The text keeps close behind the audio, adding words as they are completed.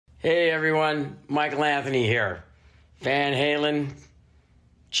Hey everyone, Michael Anthony here. Van Halen,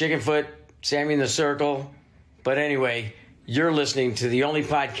 Chickenfoot, Sammy in the Circle. But anyway, you're listening to the only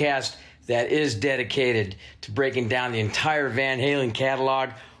podcast that is dedicated to breaking down the entire Van Halen catalog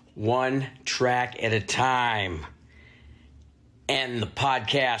one track at a time. And the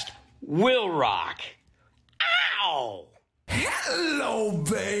podcast will rock. Ow! Hello,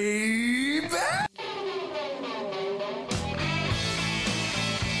 baby!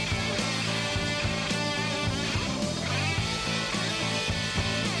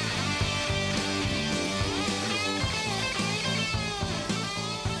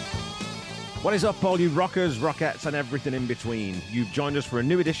 What is up, all you rockers, rockettes, and everything in between? You've joined us for a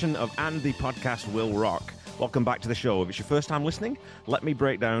new edition of And the Podcast Will Rock. Welcome back to the show. If it's your first time listening, let me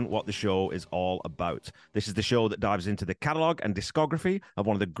break down what the show is all about. This is the show that dives into the catalogue and discography of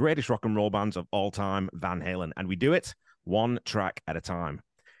one of the greatest rock and roll bands of all time, Van Halen. And we do it one track at a time.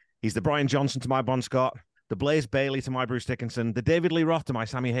 He's the Brian Johnson to my Bon Scott, the Blaze Bayley to my Bruce Dickinson, the David Lee Roth to my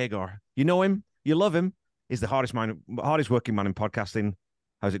Sammy Hagar. You know him, you love him. He's the hardest working man in podcasting.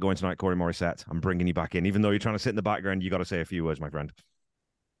 How's it going tonight, Corey Morissette? I'm bringing you back in. Even though you're trying to sit in the background, you got to say a few words, my friend.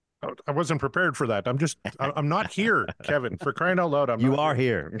 I wasn't prepared for that. I'm not here, Kevin, for crying out loud. You are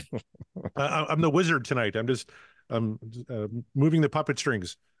here. I'm the wizard tonight. I'm moving the puppet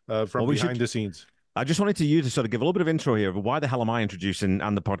strings from behind the scenes. I just wanted you to sort of give a little bit of intro here. Why the hell am I introducing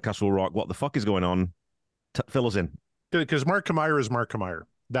And the Podcast Will Rock? What the fuck is going on? Fill us in. Because Mark Kamier is Mark Kamier.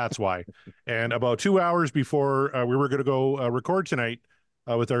 That's why. And about 2 hours before we were going to go record tonight,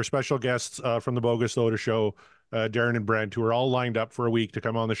 with our special guests from the Bogus Soda Show, Darren and Brent, who are all lined up for a week to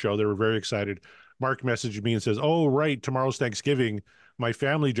come on the show. They were very excited. Mark messaged me and says, "Oh, right, tomorrow's Thanksgiving. My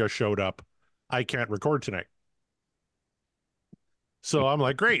family just showed up. I can't record tonight." So I'm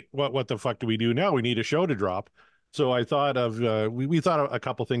like, great. What the fuck do we do now? We need a show to drop. So I thought of, we thought of a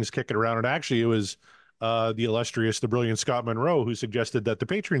couple things kicking around. And actually, it was the illustrious, the brilliant Scott Monroe who suggested that the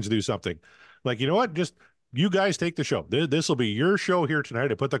patrons do something. Like, you know what? Just you guys take the show. This will be your show here tonight.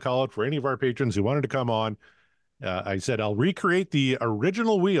 I put the call out for any of our patrons who wanted to come on. I said, I'll recreate the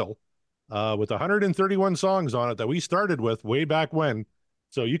original wheel with 131 songs on it that we started with way back when.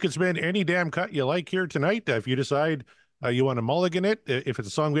 So you can spend any damn cut you like here tonight. If you decide you want to mulligan it, if it's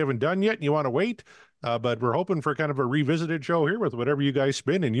a song we haven't done yet and you want to wait. But we're hoping for kind of a revisited show here with whatever you guys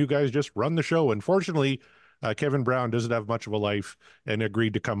spin, and you guys just run the show. Unfortunately, Kevin Brown doesn't have much of a life and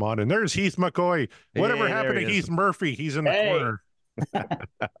agreed to come on. And there's Heath McCoy. Whatever happened to Heath Murphy? He's in the corner.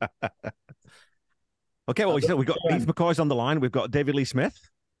 Okay, well, we've got Heath McCoy's on the line. We've got David Lee Smith.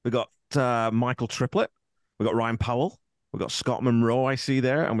 We've got Michael Triplett. We've got Ryan Powell. We've got Scott Monroe, I see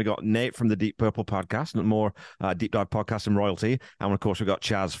there. And we got Nate from the Deep Purple podcast, and more Deep Dive podcast and royalty. And of course, we've got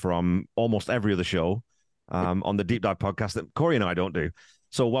Chaz from almost every other show on the Deep Dive podcast that Corey and I don't do.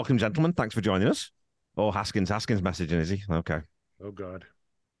 So welcome, gentlemen. Thanks for joining us. Oh, Haskins messaging, is he? Okay. Oh, God.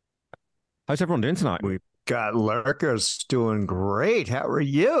 How's everyone doing tonight? We got Lurkers doing great. How are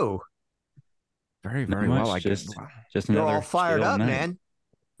you? Very, very well, I guess. Just You're all fired up, man.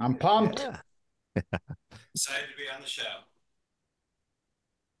 I'm pumped. Yeah. Excited to be on the show.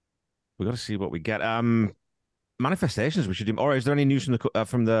 We've got to see what we get. Manifestations we should do. Or is there any news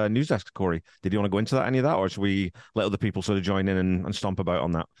from the news desk, Corey? Did you want to go into any of that? Or should we let other people sort of join in and stomp about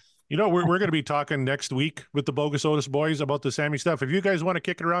on that? You know, we're going to be talking next week with the Bogus Otis boys about the Sammy stuff. If you guys want to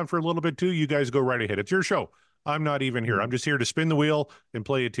kick it around for a little bit too, you guys go right ahead. It's your show. I'm not even here. I'm just here to spin the wheel and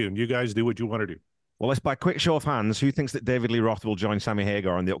play a tune. You guys do what you want to do. Well, let's by quick show of hands. Who thinks that David Lee Roth will join Sammy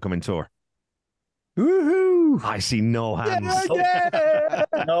Hagar on the upcoming tour? Woohoo! I see no hands. Yeah.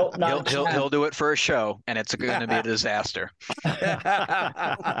 No, not He'll do it for a show, and it's going to be a disaster.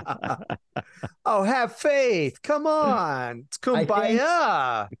 Oh, have faith. Come on. It's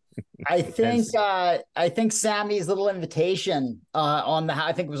kumbaya. I think Sammy's little invitation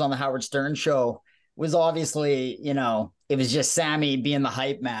I think it was on the Howard Stern show, was obviously, it was just Sammy being the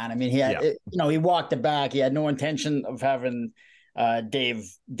hype man. I mean, he had, he walked it back. He had no intention of having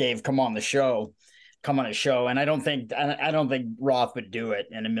Dave come on his show. And I don't think Roth would do it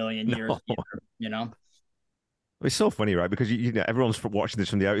in a million years either, It's so funny, right? Because everyone's watching this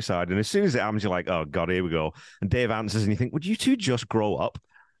from the outside, and as soon as it happens, you're like, "Oh God, here we go!" And Dave answers, and you think, "Would you two just grow up?"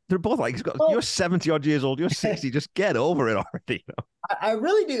 They're both like, "You're 70 odd years old. You're 60. Just get over it already." I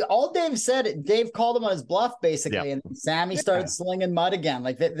really do. All Dave said, Dave called him on his bluff, basically, and Sammy started slinging mud again.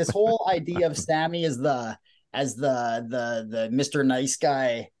 Like this whole idea of Sammy as the Mr. Nice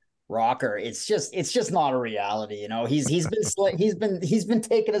Guy rocker. It's just not a reality. He's been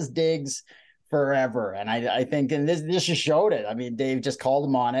taking his digs forever. And I think, and this just showed it. I mean, Dave just called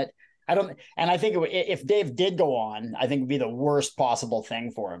him on it. and I think if Dave did go on, I think it'd be the worst possible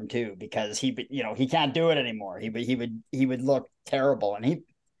thing for him too, because he can't do it anymore. He would look terrible, and he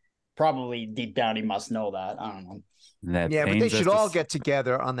probably deep down he must know that. I don't know. Yeah, but they should all get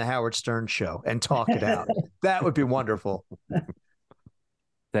together on the Howard Stern show and talk it out. That would be wonderful.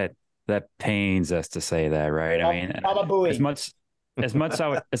 That pains us to say that, right? I mean, as much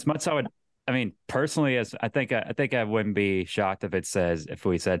I would. I mean, personally, as I think I wouldn't be shocked if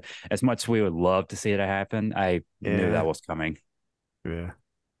we said as much we would love to see it happen. I knew that was coming. Yeah,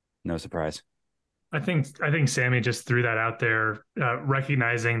 no surprise. I think Sammy just threw that out there,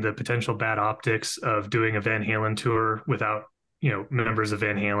 recognizing the potential bad optics of doing a Van Halen tour without, members of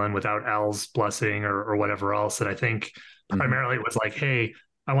Van Halen, without Al's blessing or whatever else. And I think primarily it was like, hey,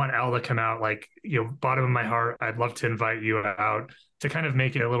 I want Al to come out, like, bottom of my heart, I'd love to invite you out, to kind of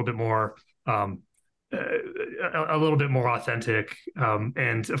make it a little bit more authentic.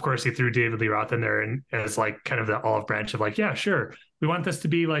 And of course he threw David Lee Roth in there and as like kind of the olive branch of like, yeah, sure, we want this to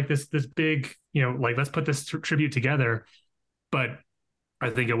be like this big, like, let's put this tribute together. But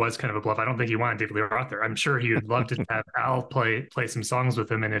I think it was kind of a bluff. I don't think he wanted David Lee Roth there. I'm sure he would love to have Al play some songs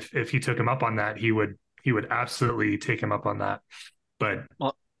with him, and if he took him up on that, he would absolutely take him up on that. But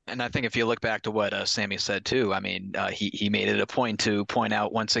well, and I think if you look back to what Sammy said too, I mean, he made it a point to point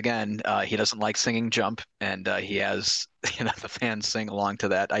out once again, he doesn't like singing Jump, and he has the fans sing along to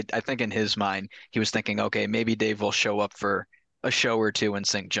that. I think in his mind he was thinking, okay, maybe Dave will show up for a show or two and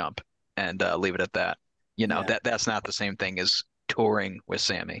sing Jump, and leave it at that. That's not the same thing as touring with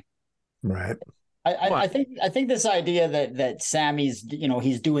Sammy. Right. I think this idea that Sammy's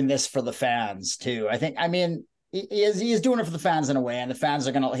he's doing this for the fans too. I mean. He is doing it for the fans in a way, and his fans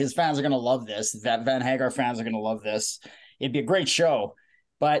are gonna love this. That Van Hagar fans are gonna love this. It'd be a great show,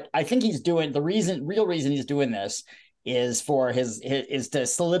 but I think he's doing real reason he's doing this is for is to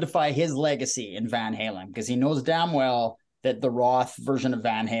solidify his legacy in Van Halen, because he knows damn well that the Roth version of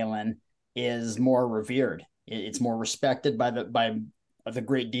Van Halen is more revered. It's more respected by the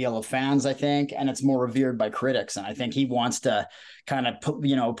great deal of fans, I think, and it's more revered by critics. And I think he wants to kind of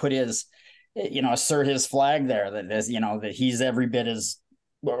put his assert his flag there that he's every bit as,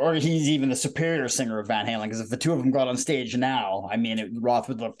 or he's even the superior singer of Van Halen. Because if the two of them got on stage now, I mean, Roth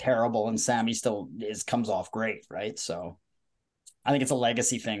would look terrible, and Sammy still comes off great, right? So I think it's a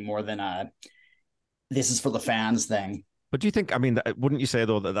legacy thing more than this is for the fans thing. But do you think? I mean, wouldn't you say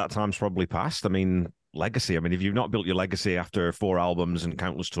though that time's probably past? I mean, legacy. I mean, if you've not built your legacy after 4 albums and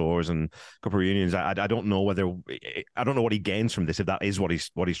countless tours and a couple of reunions, I don't know what he gains from this, if that is what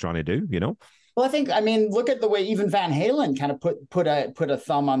he's trying to do. Well, I mean, look at the way even Van Halen kind of put a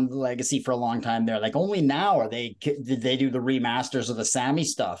thumb on the legacy for a long time there. Like, only now did they do the remasters of the Sammy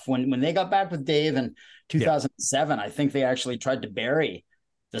stuff. When they got back with Dave in 2007, I think they actually tried to bury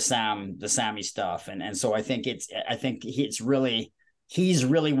the Sammy stuff, and so I think he's really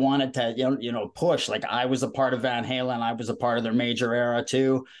wanted to push, like, I was a part of Van Halen, I was a part of their major era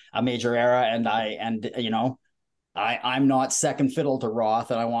too, and I'm not second fiddle to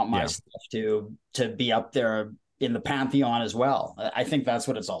Roth, and I want my stuff to be up there in the pantheon as well. I think that's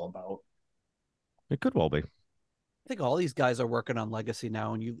what it's all about. It could well be. I think all these guys are working on legacy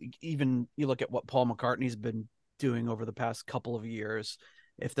now, and you look at what Paul McCartney's been doing over the past couple of years.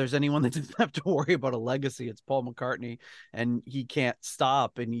 If there's anyone that doesn't have to worry about a legacy, it's Paul McCartney, and he can't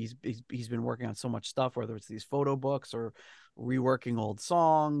stop. And he's been working on so much stuff, whether it's these photo books or reworking old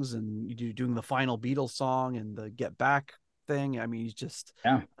songs, and doing the final Beatles song and the Get Back thing. I mean, he's just,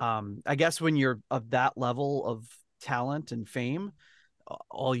 I guess when you're of that level of talent and fame,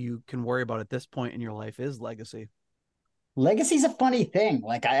 all you can worry about at this point in your life is legacy. Legacy's a funny thing.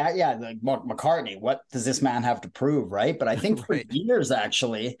 Like, like McCartney, what does this man have to prove, right? But I think for years,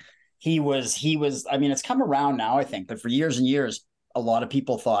 actually, he was. I mean, it's come around now, I think, but for years and years, a lot of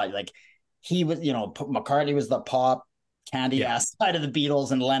people thought like he was. McCartney was the pop candy ass side of the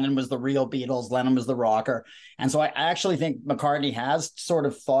Beatles, and Lennon was the real Beatles. Lennon was the rocker, and so I actually think McCartney has sort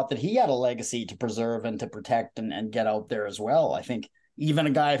of thought that he had a legacy to preserve and to protect and get out there as well. I think even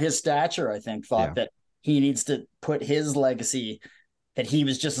a guy of his stature, I think, thought that he needs to put his legacy, that he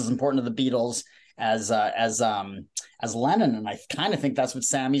was just as important to the Beatles as Lennon. And I kind of think that's what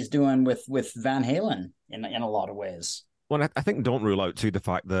Sammy's doing with Van Halen in a lot of ways. Well, I think don't rule out too the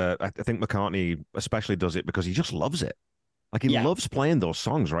fact that I think McCartney especially does it because he just loves it. Like, he loves playing those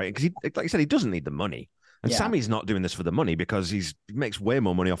songs, right? Because like I said, he doesn't need the money. And Sammy's not doing this for the money because he makes way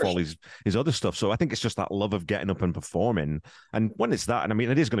more money off all his other stuff. So I think it's just that love of getting up and performing. And when it's that, and I mean,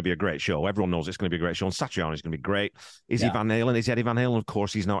 it is going to be a great show. Everyone knows it's going to be a great show. And Satriani's going to be great. Is he Van Halen? Is he Eddie Van Halen? Of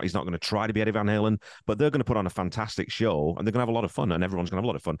course he's not. He's not going to try to be Eddie Van Halen, but they're going to put on a fantastic show and they're going to have a lot of fun and everyone's going to have a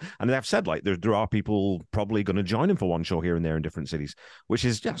lot of fun. And they've said, like, there are people probably going to join him for one show here and there in different cities, which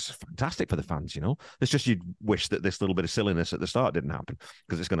is just fantastic for the fans, you know? It's just you'd wish that this little bit of silliness at the start didn't happen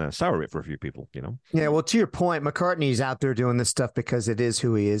because it's going to sour it for a few people, you know? Yeah, well, to your point, McCartney's out there doing this stuff because it is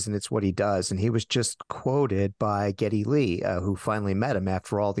who he is and it's what he does. And he was just quoted by Geddy Lee, who finally met him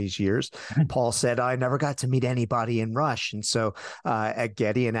after all these years. Paul said, I never got to meet anybody in Rush. And so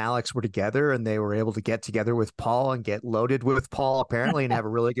Geddy and Alex were together and they were able to get together with Paul and get loaded with Paul, apparently, and have a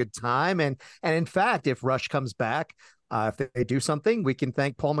really good time. And in fact, if Rush comes back, if they do something, we can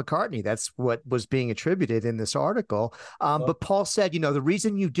thank Paul McCartney. That's what was being attributed in this article. But Paul said, the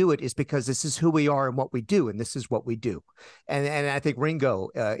reason you do it is because this is who we are and what we do, and this is what we do. And I think Ringo,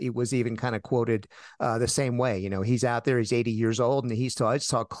 it was even kind of quoted the same way. He's out there, he's 80 years old, and I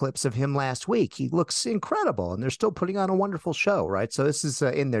saw clips of him last week. He looks incredible, and they're still putting on a wonderful show, right? So this is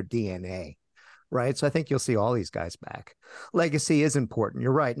in their DNA. Right. So I think you'll see all these guys back. Legacy is important.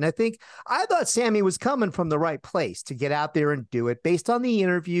 You're right. And I thought Sammy was coming from the right place to get out there and do it based on the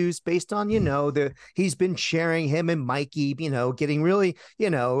interviews, based on, he's been sharing him and Mikey, getting really,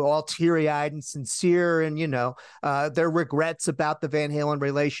 all teary eyed and sincere and, their regrets about the Van Halen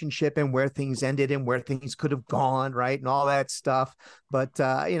relationship and where things ended and where things could have gone. Right. And all that stuff. But,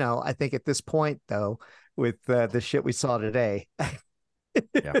 I think at this point, though, with the shit we saw today,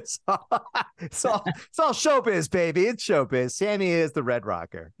 yeah. it's all showbiz, baby. It's showbiz. Sammy is the Red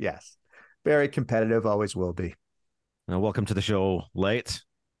Rocker. Yes. Very competitive, always will be. Welcome to the show late.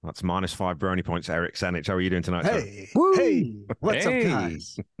 That's -5 brownie points, Eric Senich. How are you doing tonight? Hey. Hey. What's up,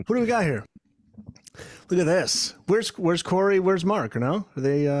 guys? What do we got here? Look at this. Where's Corey? Where's Mark? Are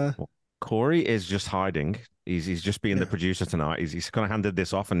they Corey is just hiding. He's just being the producer tonight. He's kind of handed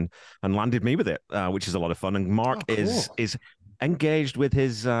this off and landed me with it, which is a lot of fun. And Mark is engaged with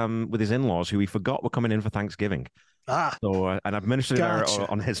his in-laws, who he forgot were coming in for Thanksgiving. So and I've mentioned it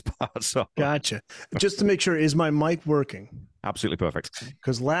on his part. So gotcha. Just to make sure, is my mic working? Absolutely perfect.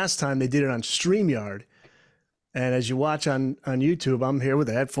 Because last time they did it on StreamYard, and as you watch on YouTube, I'm here with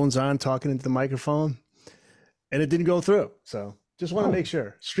the headphones on, talking into the microphone, and it didn't go through. So just want to make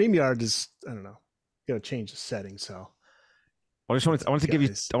sure. StreamYard is, I don't know, got to change the settings. So I wanted to give you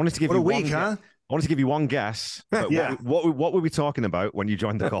what a week, huh? I wanted to give you one guess. Yeah. What were we talking about when you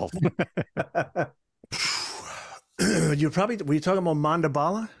joined the call? Were you talking about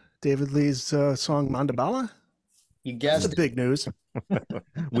Mandabala? David Lee's song Mandabala? You guessed. That's big news.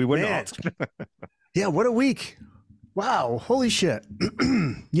 We were not. Yeah, what a week. Wow, holy shit.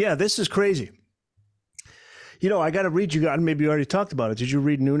 Yeah, this is crazy. I got to read you. Maybe you already talked about it. Did you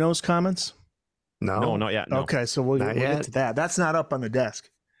read Nuno's comments? No, not yet. No. Okay, so we'll get to that. That's not up on the desk,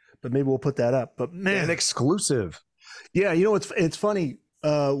 but maybe we'll put that up. But man, an exclusive. Yeah, it's funny.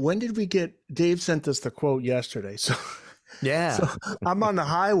 When did we get? Dave sent us the quote yesterday. So yeah, so I'm on the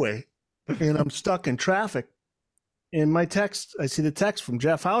highway and I'm stuck in traffic. In my text, I see the text from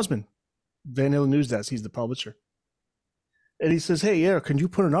Jeff Hausman, Van Halen News Desk. He's the publisher, and he says, "Hey, Eric, can you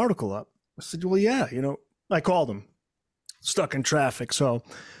put an article up?" I said, "Well, yeah." I called him, stuck in traffic, so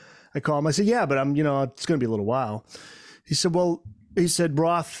I called him. I said, "Yeah, but I'm, it's going to be a little while." He said, "Well," he said,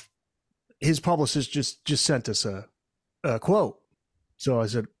 "Roth, his publicist just sent us a quote." So I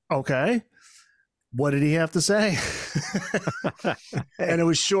said, "Okay, what did he have to say?" And it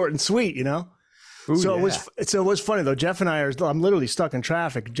was short and sweet, Ooh, so yeah. It was funny though. Jeff and I'm literally stuck in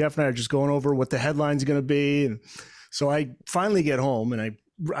traffic. Jeff and I are just going over what the headline's going to be, and so I finally get home and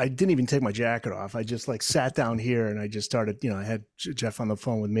I didn't even take my jacket off. I just sat down here and I just started, I had Jeff on the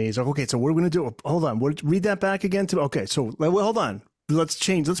phone with me. He's like, "Okay, so what are we going to do? Hold on. Read that back again to me." Okay. So hold on. Let's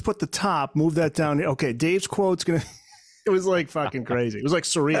change. Let's put the top, move that down here. Okay. Dave's quote's going to, it was fucking crazy. It was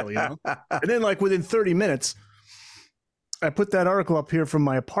surreal, And then within 30 minutes, I put that article up here from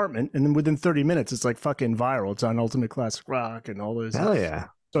my apartment. And then within 30 minutes, it's fucking viral. It's on Ultimate Classic Rock and all this. Hell yeah.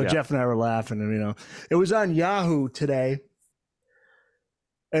 So Jeff and I were laughing and, it was on Yahoo today.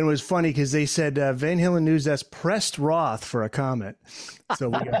 And it was funny because they said Van Halen News Desk pressed Roth for a comment. So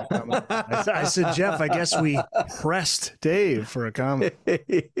we got a comment. I said, "Jeff, I guess we pressed Dave for a comment."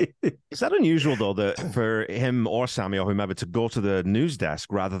 Is that unusual, though, that for him or Sammy or whomever to go to the news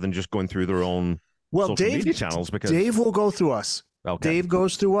desk rather than just going through their own social media channels? Because Dave will go through us. Okay. Dave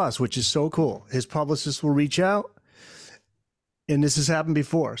goes through us, which is so cool. His publicist will reach out. And this has happened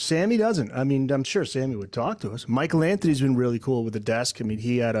before. Sammy doesn't. I mean, I'm sure Sammy would talk to us. Michael Anthony's been really cool with the desk. I mean,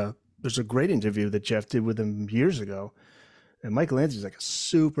 he had a there's a great interview that Jeff did with him years ago. And Michael Anthony's like a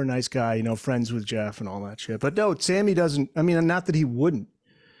super nice guy, you know, friends with Jeff and all that shit. But no, Sammy doesn't. I mean, not that he wouldn't.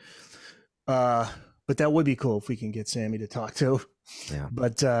 But that would be cool if we can get Sammy to talk too. Yeah.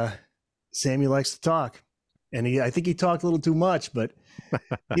 But Sammy likes to talk, and I think he talked a little too much, but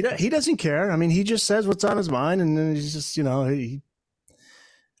he doesn't care. I mean, he just says what's on his mind, and then he's just, you know, I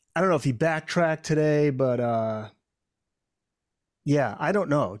don't know if he backtracked today, but yeah, I don't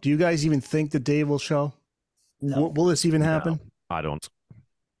know. Do you guys even think that Dave will show? No. Will this even happen? No, I don't.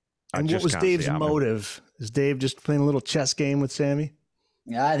 And what was Dave's motive? Is Dave just playing a little chess game with Sammy?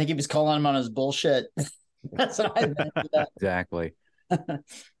 Yeah, I think he was calling him on his bullshit. That's what I think. Exactly. I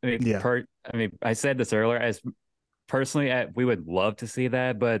mean, Yeah. I said this earlier. As personally, we would love to see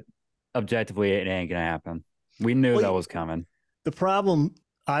that, but objectively, it ain't gonna happen. We knew that was coming. The problem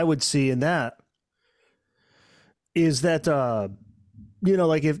I would see in that is that you know,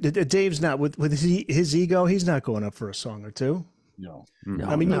 like if Dave's not with his ego, he's not going up for a song or two. No.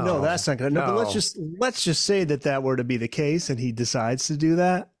 I mean, you know, that's not going to. No, but let's just say that were to be the case, and he decides to do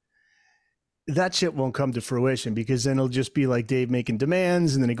that. That shit won't come to fruition, because then it'll just be like Dave making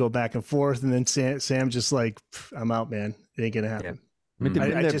demands, and then he go back and forth, and then Sam just like, I'm out, man. It ain't gonna happen. I mean,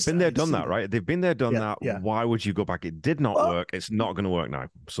 they've been there, done that, right? They've been there, done that. Yeah. Why would you go back? It did not work. It's not going to work now.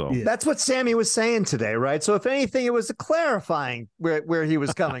 So that's what Sammy was saying today, right? So if anything, it was a clarifying where he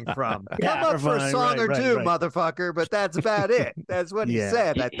was coming from. Come up for a song or two, motherfucker, but that's about it. That's what he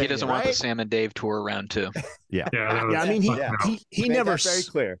said. He doesn't want the Sam and Dave tour round two. Yeah. I mean, he never very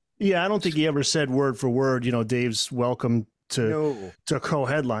clear. Yeah, I don't think he ever said word for word, you know, Dave's welcome to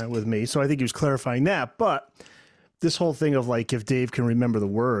co-headline with me. So I think he was clarifying that, but this whole thing of like, if Dave can remember the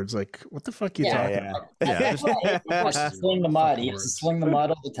words, like, what the fuck are you talking about? He has to swing the mud. He has to swing the mud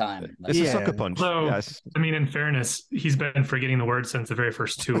all the time. It's a sucker punch. So, I mean, in fairness, he's been forgetting the words since the very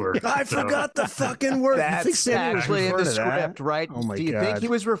first tour. I forgot the fucking word. That's actually in the script, right? Oh my Do you think he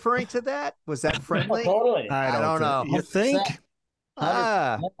was referring to that? Was that friendly? Totally. I don't know. You think?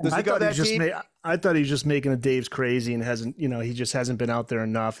 Does he go that deep? I thought he was just making a Dave's crazy and hasn't, you know, he just hasn't been out there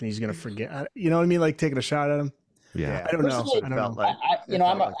enough, and he's going to forget. You know what I mean? Like taking a shot at him. Yeah, I don't know.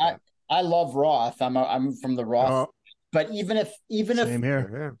 I love Roth. I'm from the Roth. But even if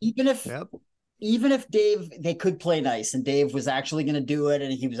Dave, they could play nice, and Dave was actually going to do it,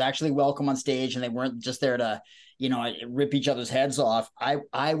 and he was actually welcome on stage, and they weren't just there to, you know, rip each other's heads off. I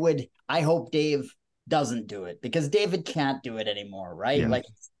hope Dave doesn't do it, because David can't do it anymore, right? Yeah. Like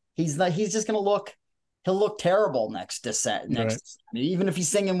he's just going to he'll look terrible next. Even if he's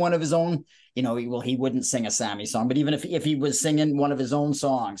singing one of his own, you know, he wouldn't sing a Sammy song, but even if he was singing one of his own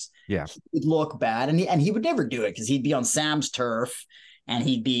songs, he would look bad, and he would never do it, because he'd be on Sam's turf, and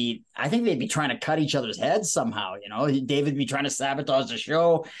I think they'd be trying to cut each other's heads somehow. You know, David would be trying to sabotage the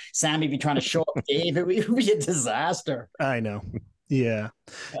show, Sammy would be trying to show up Dave. It would be a disaster. I know. Yeah,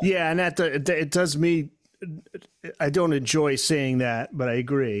 and it does me. I don't enjoy saying that, but I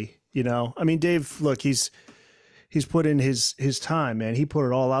agree. You know, I mean, Dave, look, he's put in his time, man. He put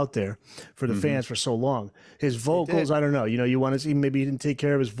it all out there for the fans for so long. His vocals, I don't know. You know, you want to see, maybe he didn't take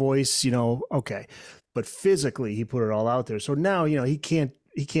care of his voice, you know, okay. But physically, he put it all out there. So now, you know, he can't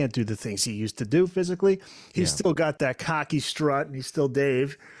do the things he used to do physically. He's still got that cocky strut, and he's still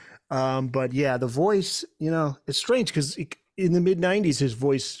Dave. But yeah, the voice, you know, it's strange, because in the mid-'90s, his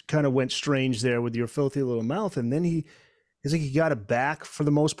voice kind of went strange there with Your Filthy Little Mouth. And then it's like he got it back for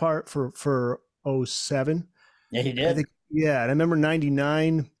the most part for 07. Yeah, he did. And I remember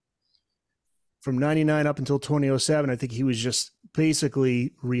 99, from 99 up until 2007, I think he was just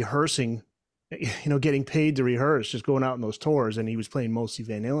basically rehearsing, you know, getting paid to rehearse, just going out on those tours, and he was playing mostly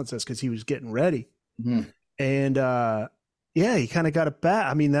Van Halen sets because he was getting ready. Mm-hmm. And he kind of got it back.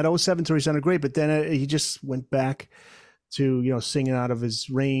 I mean, that 07 tour, he sounded great, but then he just went back to, you know, singing out of his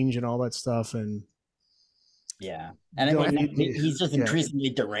range and all that stuff. And yeah. And I mean, he's just increasingly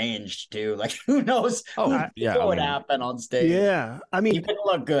deranged too. Like, who knows what would happen on stage? Yeah. I mean, he wouldn't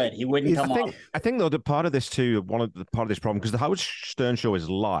look good. He wouldn't come off. I think though, the part of this too, part of this problem, because the Howard Stern show is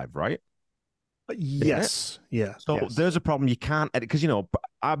live, right? Yes. Yeah. So there's a problem. You can't edit, because, you know,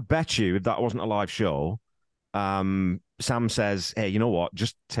 I bet you if that wasn't a live show, Sam says, hey, you know what?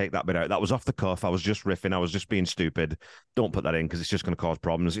 Just take that bit out. That was off the cuff. I was just riffing. I was just being stupid. Don't put that in, because it's just going to cause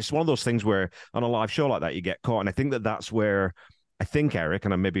problems. It's one of those things where on a live show like that, you get caught. And I think that's where, I think, Eric,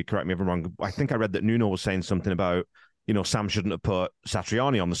 and maybe correct me if I'm wrong, I think I read that Nuno was saying something about, you know, Sam shouldn't have put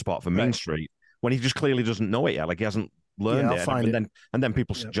Satriani on the spot for Mean Street, when he just clearly doesn't know it yet. Like, he hasn't learned it. And then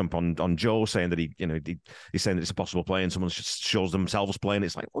people jump on Joe saying that he's saying that it's a possible play, and someone just shows themselves playing.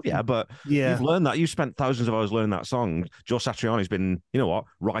 It's like, well, yeah, but you've learned that. You spent thousands of hours learning that song. Joe Satriani's been,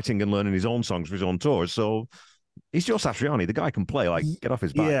 writing and learning his own songs for his own tours. So he's Joe Satriani. The guy can play. Like, get off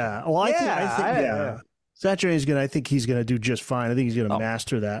his back. Yeah. Well, I think Satriani's I think he's gonna do just fine. I think he's gonna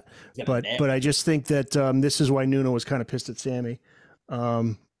master that. But I just think that this is why Nuno was kind of pissed at Sammy.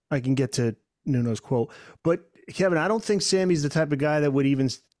 I can get to Nuno's quote, but Kevin, I don't think Sammy's the type of guy that would even.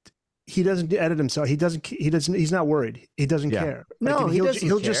 He doesn't edit himself. He doesn't. He's not worried. He doesn't care. No,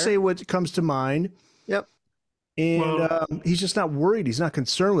 he'll just say what comes to mind. Yep. And he's just not worried. He's not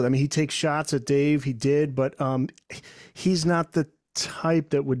concerned with it. I mean, he takes shots at Dave. He did, but he's not the type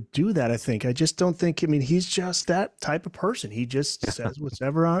that would do that. I think. I just don't think. I mean, he's just that type of person. He just says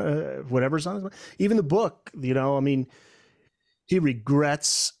whatever's on his mind. Even the book. I mean, he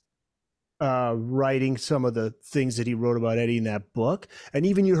regrets writing some of the things that he wrote about Eddie in that book. And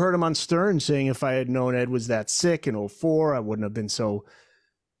even you heard him on Stern saying, if I had known Ed was that sick in 2004, I wouldn't have been so,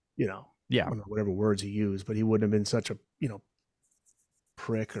 I don't know, whatever words he used, but he wouldn't have been such a,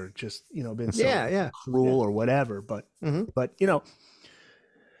 prick or just, been so cruel or whatever. But,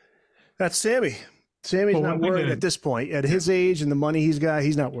 that's Sammy. Sammy's not worried at this point. At his age and the money he's got,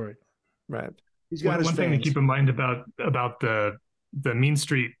 he's not worried. Right. He's got one thing to keep in mind about the Mean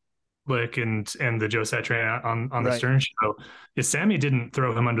Street lick and the Joe Satriani on the Stern show is Sammy didn't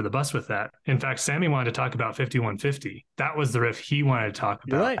throw him under the bus with that. In fact, Sammy wanted to talk about 5150. That was the riff he wanted to talk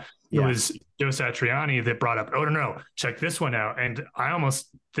about. Right. It was Joe Satriani that brought up, no, check this one out. And I almost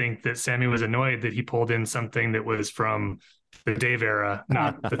think that Sammy was annoyed that he pulled in something that was from the Dave era,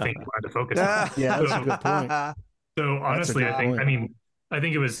 not the thing he wanted to focus on. Yeah, that's a good point. So honestly, I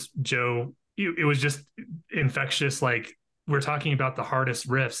think it was Joe. It was just infectious. Like, we're talking about the hardest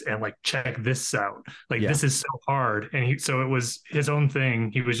riffs and like, check this out. Like, this is so hard. And so it was his own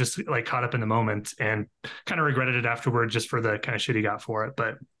thing. He was just like caught up in the moment and kind of regretted it afterward just for the kind of shit he got for it.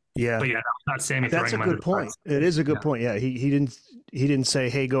 But not Sammy. That's a good point. It is a good point. Yeah. He didn't say,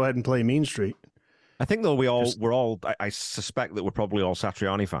 hey, go ahead and play Mean Street. I think though I suspect that we're probably all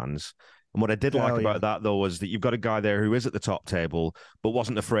Satriani fans. And what I did like about that though was that you've got a guy there who is at the top table, but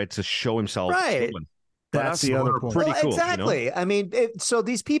wasn't afraid to show himself. Right. That's the other point. Pretty cool. Exactly. I mean, so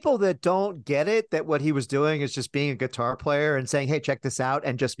these people that don't get it, that what he was doing is just being a guitar player and saying, hey, check this out,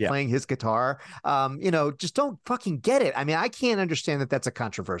 and just playing his guitar, just don't fucking get it. I mean, I can't understand that that's a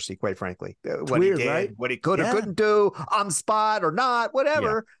controversy, quite frankly. What weird, he did, right? what he could or couldn't do on the spot or not,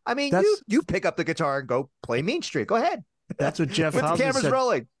 whatever. Yeah. I mean, you pick up the guitar and go play Mean Street. Go ahead. That's what Jeff With Hausman the cameras said.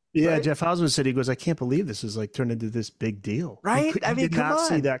 rolling. Yeah, right? Jeff Hausman said, he goes, I can't believe this is like turned into this big deal. Right? I did not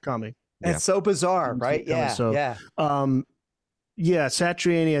see that coming. It's so bizarre, right? Yeah,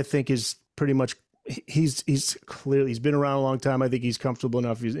 Satriani, I think, is pretty much he's been around a long time. I think he's comfortable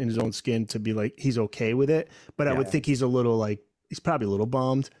enough in his own skin to be like he's okay with it. But I would think he's he's probably a little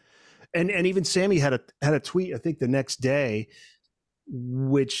bummed. And even Sammy had a tweet, I think, the next day,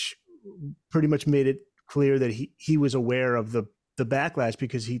 which pretty much made it clear that he was aware of the backlash,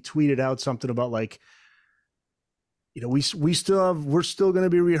 because he tweeted out something about like, we're still going to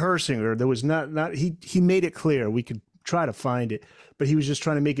be rehearsing, or there was not he made it clear. We could try to find it, but he was just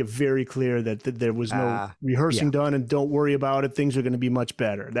trying to make it very clear that there was no rehearsing done, and don't worry about it. Things are going to be much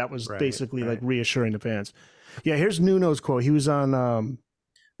better. That was basically like reassuring the fans. Yeah. Here's Nuno's quote. He was on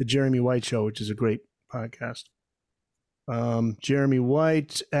the Jeremy White show, which is a great podcast. Jeremy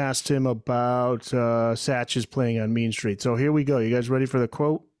White asked him about Satch's playing on Mean Street. So here we go. You guys ready for the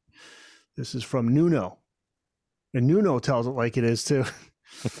quote? This is from Nuno. And Nuno tells it like it is, too.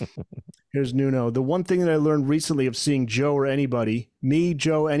 Here's Nuno. The one thing that I learned recently of seeing Joe or anybody, me,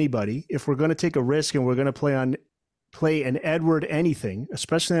 Joe, anybody, if we're going to take a risk and we're going to play an Edward anything,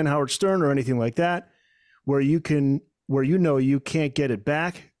 especially on Howard Stern or anything like that, where you can't get it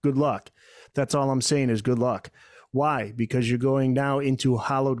back, good luck. That's all I'm saying is good luck. Why? Because you're going now into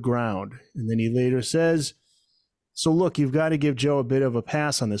hallowed ground. And then he later says, so look, you've got to give Joe a bit of a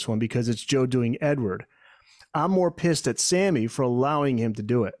pass on this one, because it's Joe doing Edward. I'm more pissed at Sammy for allowing him to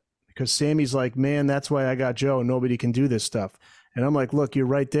do it, because Sammy's like, man, that's why I got Joe. Nobody can do this stuff. And I'm like, look, you're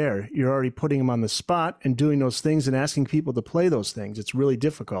right there. You're already putting him on the spot and doing those things and asking people to play those things. It's really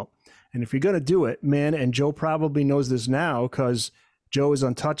difficult. And if you're going to do it, man, and Joe probably knows this now, because Joe is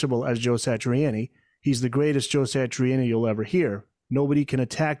untouchable as Joe Satriani. He's the greatest Joe Satriani you'll ever hear. Nobody can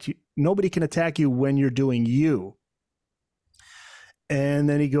attack you. Nobody can attack you when you're doing you. And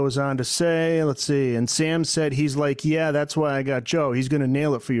then he goes on to say, let's see. And Sam said, he's like, yeah, that's why I got Joe. He's going to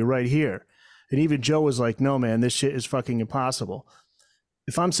nail it for you right here. And even Joe was like, no, man, this shit is fucking impossible.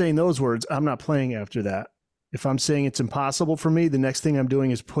 If I'm saying those words, I'm not playing after that. If I'm saying it's impossible for me, the next thing I'm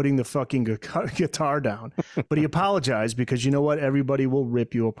doing is putting the fucking guitar down. But he apologized because you know what? Everybody will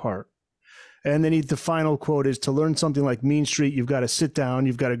rip you apart. And then the final quote is, to learn something like Mean Street, you've got to sit down.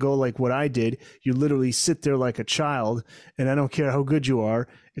 You've got to go like what I did. You literally sit there like a child. And I don't care how good you are.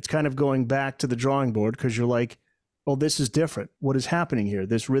 It's kind of going back to the drawing board because you're like, well, this is different. What is happening here?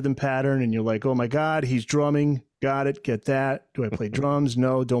 This rhythm pattern. And you're like, oh my God, he's drumming. Got it. Get that. Do I play drums?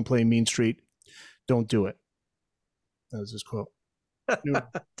 No, don't play Mean Street. Don't do it. That was his quote.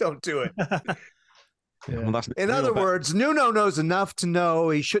 Don't do it. Yeah. Well, in other words, Nuno knows enough to know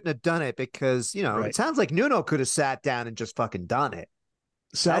he shouldn't have done it because, it sounds like Nuno could have sat down and just fucking done it.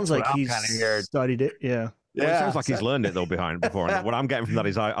 Sounds like he's studied it. Yeah. Well, it sounds like he's learned it though before. And what I'm getting from that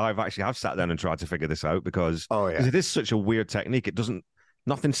is I've actually sat down and tried to figure this out because it is such a weird technique.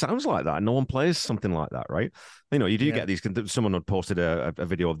 Nothing sounds like that. No one plays something like that, right? You do get these. Someone had posted a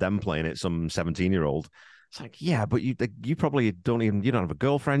video of them playing it, some 17-year-old. It's like, yeah, but you probably you don't have a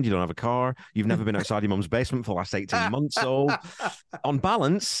girlfriend, you don't have a car, you've never been outside your mum's basement for the last 18 months. So on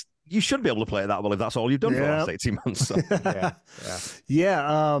balance, you should be able to play it that well if that's all you've done for the last 18 months. So.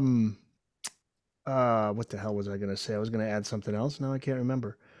 Yeah. What the hell was I going to say? I was going to add something else. Now I can't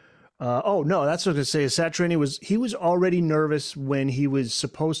remember. That's what I was going to say. Satriani was already nervous when he was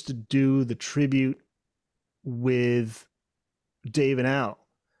supposed to do the tribute with Dave and Al.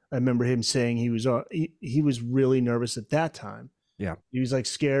 I remember him saying he was really nervous at that time. Yeah. He was like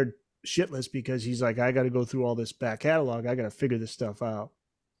scared shitless because he's like, I got to go through all this back catalog. I got to figure this stuff out.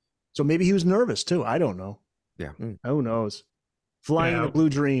 So maybe he was nervous too. I don't know. Yeah. Who knows? Flying in the Blue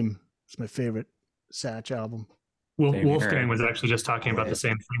Dream. It's my favorite Satch album. Wolfgang was actually just talking about the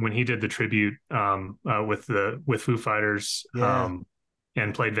same thing when he did the tribute with Foo Fighters and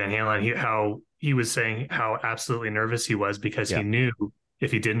played Van Halen. How he was saying how absolutely nervous he was because he knew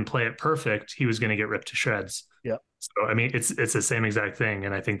if he didn't play it perfect, he was going to get ripped to shreds. Yeah. So I mean, it's the same exact thing,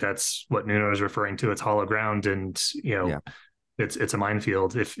 and I think that's what Nuno is referring to. It's hollow ground, and it's a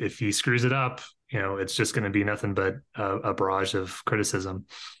minefield. If he screws it up, it's just going to be nothing but a barrage of criticism.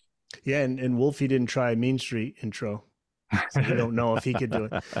 Yeah, and Wolfie didn't try Mean Street intro. So we don't know if he could do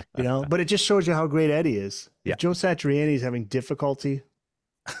it, But it just shows you how great Eddie is. Yeah. If Joe Satriani is having difficulty,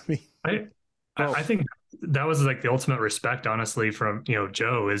 I think that was like the ultimate respect, honestly, from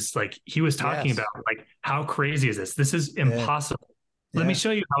Joe. Is like he was talking about like how crazy is this? This is impossible. Let me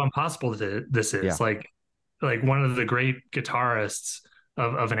show you how impossible this is. Yeah. Like one of the great guitarists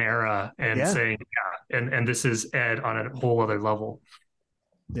of an era, and saying and this is Ed on a whole other level.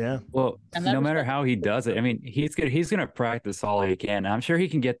 Yeah. Well, no matter how he does it, I mean, he's gonna practice all he can. I'm sure he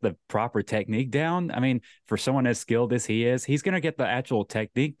can get the proper technique down. I mean, for someone as skilled as he is, he's gonna get the actual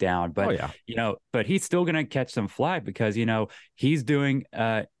technique down. But but he's still gonna catch some flack because he's doing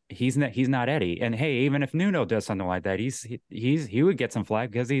he's not Eddie. And hey, even if Nuno does something like that, he would get some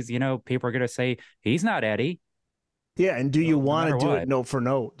flack because people are gonna say he's not Eddie. Yeah, and do you want to do it note for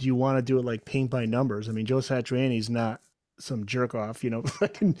note? Do you want to do it like paint by numbers? I mean, Joe Satriani's not some jerk off,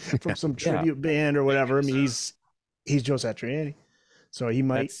 from some tribute band or whatever. I mean, he's Joe Satriani, so he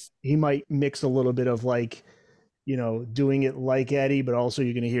might mix a little bit of like, doing it like Eddie, but also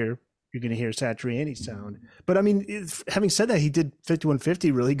you're gonna hear Satriani's sound. But I mean, having said that, he did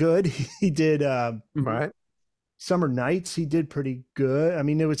 5150 really good. He did Summer Nights. He did pretty good. I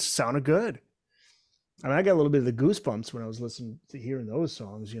mean, it sounded good. I mean, I got a little bit of the goosebumps when I was hearing those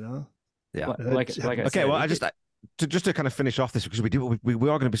songs. Yeah. Like I said, well, just to kind of finish off this, because we are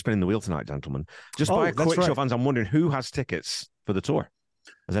going to be spinning the wheel tonight, gentlemen. Just by a quick show of hands, I'm wondering who has tickets for the tour.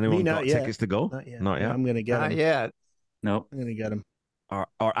 Has anyone got tickets to go? Not yet. I'm going to get them. Not yet. No, I'm going to get them.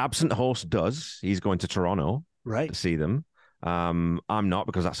 Our absent host does. He's going to Toronto to see them. I'm not,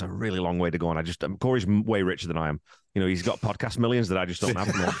 because that's a really long way to go, and Corey's way richer than I am. He's got podcast millions that I just don't have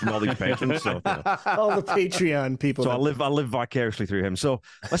from all these patrons. So all the Patreon people. So I live vicariously through him. So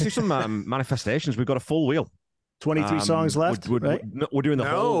let's do some manifestations. We've got a full wheel. 23 songs left. We're doing the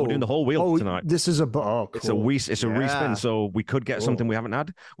whole. We're doing the whole wheel tonight. This is cool. It's a respin. So we could get something we haven't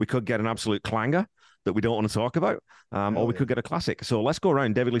had. We could get an absolute clanger that we don't want to talk about, or we could get a classic. So let's go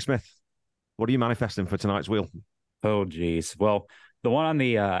around. David Lee Smith, what are you manifesting for tonight's wheel? Oh, geez. Well, the one on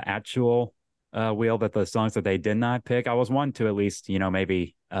the actual wheel, that the songs that they did not pick, I was one to at least,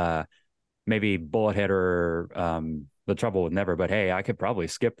 maybe Bullethead or The Trouble with Never. But hey, I could probably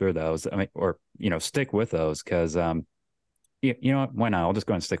skip through those. I mean, or stick with those because you know what? Why not? I'll just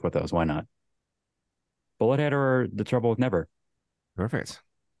go and stick with those. Why not? Bullethead or The Trouble with Never. Perfect.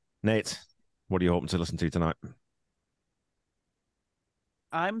 Nate, what are you hoping to listen to tonight?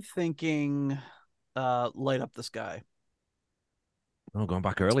 I'm thinking Light Up the Sky. Oh, going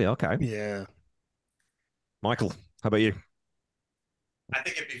back early. Okay. Yeah. Michael, how about you? I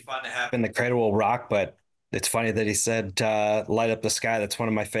think it'd be fun to have in the Cradle Will Rock, but it's funny that he said Light Up the Sky. That's one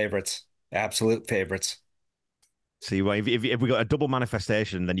of my favorites, absolute favorites. See, well, if we got a double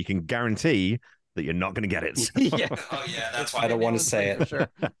manifestation, then you can guarantee that you're not going to get it. So. Yeah. Oh, yeah. That's why I don't want to say it. Sure.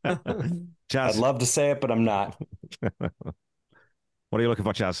 Chaz. I'd love to say it, but I'm not. What are you looking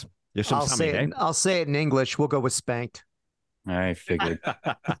for, Chaz? You're some I'll say it in English. We'll go with Spanked. I figured.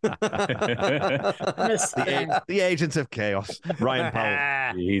 the agents of chaos. Ryan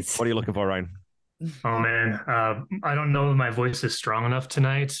Powell. Jeez. What are you looking for, Ryan? Oh man, I don't know if my voice is strong enough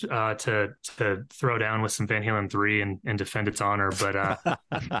tonight to throw down with some Van Halen 3 and defend its honor, but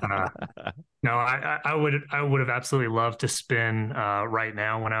no, I would have absolutely loved to spin Right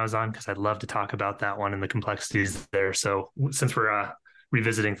Now when I was on, because I'd love to talk about that one and the complexities there. So since we're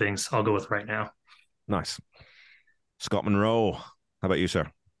revisiting things, I'll go with Right Now. Nice. Scott Monroe, how about you, sir?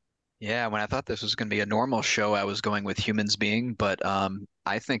 Yeah, when I thought this was going to be a normal show, I was going with Humans Being, but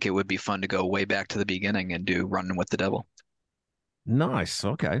I think it would be fun to go way back to the beginning and do Running with the Devil. Nice.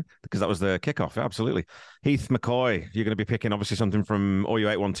 Okay. Because that was the kickoff. Absolutely. Heath McCoy, you're going to be picking obviously something from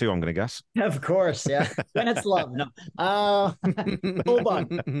OU812, I'm going to guess. Of course. Yeah. When it's love. No. Full Bug.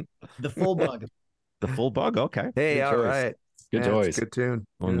 The Full Bug. The Full Bug. Okay. Hey, Good all choice. right. Good choice. Good tune.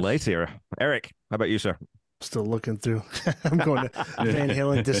 On late era. Eric, how about you, sir? Still looking through. I'm going to Van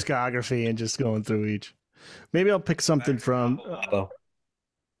Halen discography and just going through each. Maybe I'll pick something from.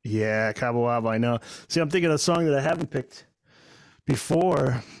 Yeah, Cabo Wabo, I know. See, I'm thinking of a song that I haven't picked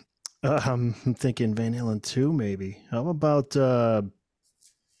before. I'm thinking Van Halen 2, maybe. How about Out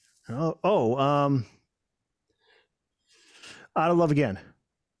of Love Again.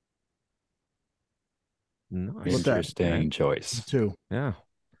 Nice. Interesting choice. 2. Yeah.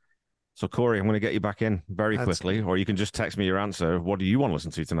 So, Corey, I'm going to get you back in very quickly, or you can just text me your answer. What do you want to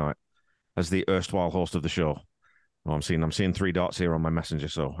listen to tonight as the erstwhile host of the show? Oh, I'm seeing 3 dots here on my messenger,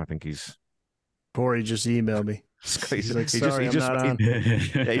 so I think he's... Corey just emailed me. He's like, sorry, I'm not on.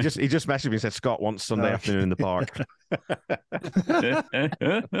 He just messaged me and said, Scott wants Sunday afternoon in the park.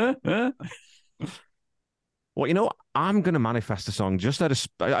 Well, you know, I'm going to manifest a song just out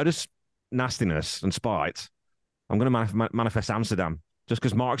of nastiness and spite. I'm going to manifest Amsterdam. Just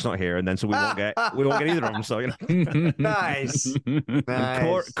because Mark's not here, and then so we won't get either of them. So Nice.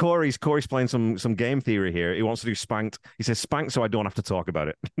 Nice. Corey's playing some game theory here. He wants to do Spanked. He says Spanked, so I don't have to talk about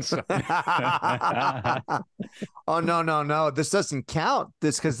it. Oh no! This doesn't count.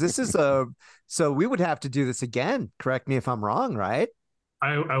 Because this is so we would have to do this again. Correct me if I'm wrong, right?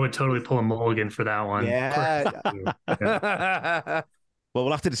 I would totally pull a mulligan for that one. Yeah. Well,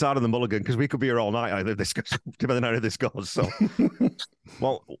 we'll have to decide on the mulligan because we could be here all night depending on how this goes. So,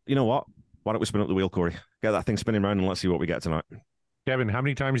 well, you know what? Why don't we spin up the wheel, Corey? Get that thing spinning around and let's see what we get tonight. Kevin, how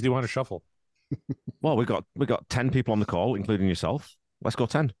many times do you want to shuffle? Well, we got 10 people on the call, including yourself. Let's go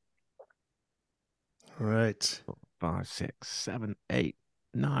 10. All right. 5, 6, 7, 8,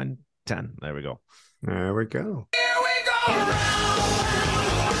 9, 10. There we go. There we go. Here we go.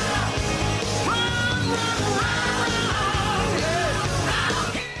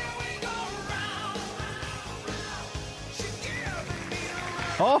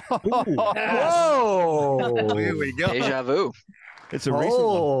 Oh, whoa! Here we go. Deja vu. It's a recent one.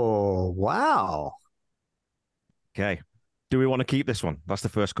 Oh, wow. Okay. Do we want to keep this one? That's the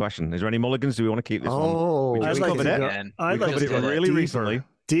first question. Is there any mulligans? Do we want to keep this one? Oh, We I'd just like covered to it. go- And I'd We like covered to it go really deeper. recently.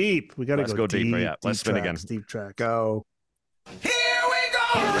 Deep. We got to Let's go go deeper, yeah. Let's spin again. Deep tracks. Go. Here we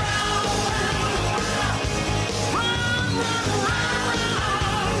go.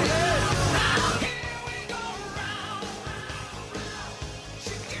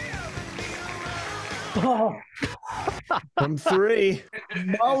 From 3.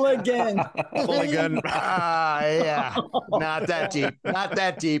 Mulligan. Mulligan. Yeah. Not that deep. Not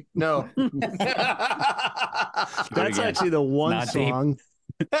that deep. No. That's actually the one Not deep. song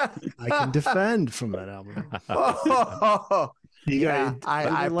I can defend from that album. Yeah,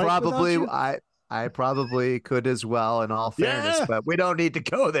 I like probably Without You? I probably could as well, in all fairness, Yeah. but we don't need to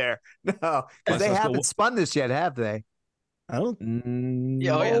go there. No, because they Let's go. haven't spun this yet, have they? I don't.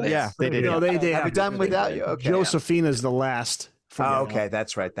 Yeah, oh, yeah, They did. No, Yeah. they Have have you done Without You? Okay. Josephina's the last. from Oh, that okay, album.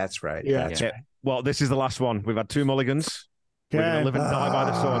 that's right. That's right. Yeah. That's Yeah. Well, this is the last one. We've had 2 mulligans. We're going Okay. to live and die by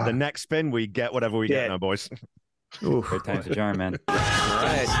the sword. The next spin, we get whatever we get now, boys. Oof. Good times to jar, man.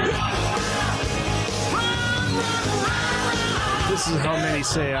 This is how many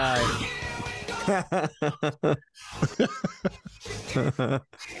say I.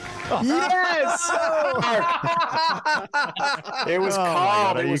 Yes! It was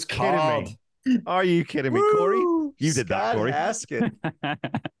called. Are It you was kidding called. me? Are you kidding me, Corey? Woo! You did that, Scott Corey. Haskett.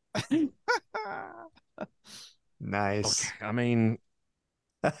 Nice. Okay, I mean,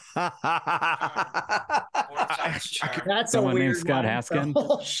 That's Someone a weird named Scott one for the Haskin.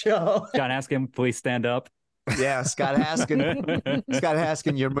 whole show. Scott Haskin, please stand up. Yeah, Scott Haskin. Scott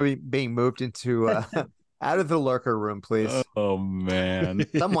Haskin, you're being moved into out of the lurker room, please. Oh man!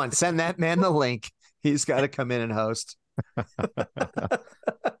 Someone send that man the link. He's got to come in and host.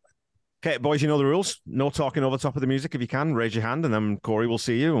 Okay, boys, you know the rules. No talking over the top of the music. If you can, raise your hand, and then Corey will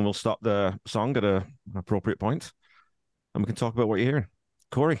see you, and we'll stop the song at an appropriate point, and we can talk about what you're hearing.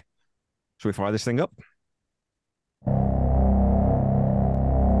 Corey, should we fire this thing up?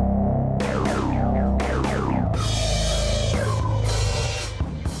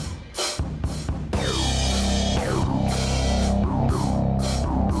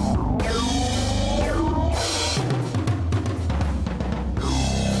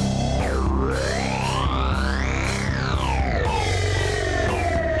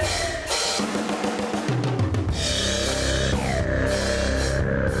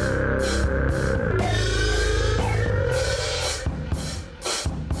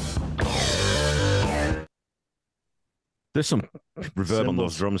 There's some reverb on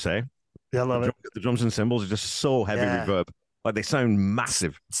those drums, hey? Yeah, I love it. The drums and cymbals are just so heavy reverb. Like they sound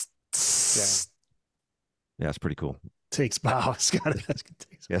massive. Yeah, it's pretty cool. Takes bow. Scott Haskin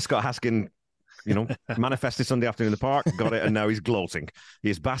takes. Yeah, Scott Haskin, manifested Sunday afternoon in the park, got it, and now he's gloating.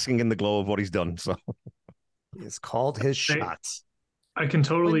 He's basking in the glow of what he's done. So he's called his shots. I can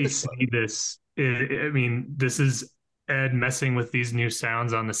totally see this. I mean, this is Ed messing with these new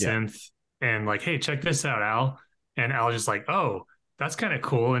sounds on the synth and like, hey, check this out, Al. And Al just like, oh, that's kind of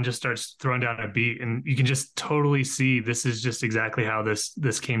cool, and just starts throwing down a beat, and you can just totally see this is just exactly how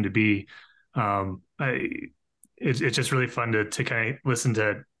this came to be. It's just really fun to kind of listen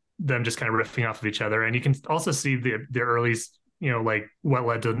to them just kind of riffing off of each other, and you can also see the early, like what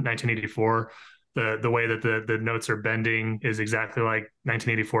led to 1984. The way that the notes are bending is exactly like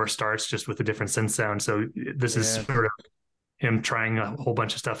 1984 starts, just with a different synth sound. So this is sort of him trying a whole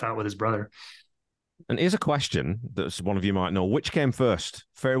bunch of stuff out with his brother. And here's a question that one of you might know. Which came first,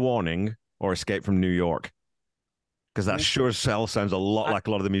 Fair Warning or Escape from New York? Because that sure as hell sounds a lot like a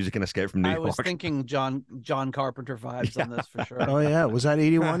lot of the music in Escape from New York. I was thinking John Carpenter vibes on this for sure. Oh, yeah. Was that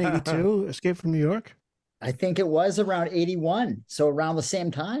 81, 82, Escape from New York? I think it was around 81, so around the same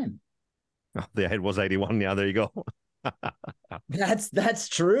time. Oh, the head was 81. Yeah, there you go. That's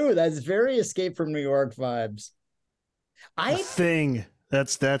true. That's very Escape from New York vibes. The Thing.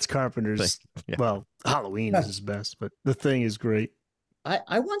 That's Carpenter's. Yeah. Well, Halloween is his best, but The Thing is great.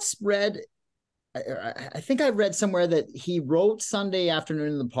 I once read, I think I read somewhere that he wrote Sunday Afternoon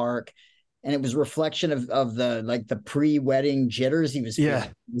in the Park, and it was a reflection of the pre-wedding jitters he was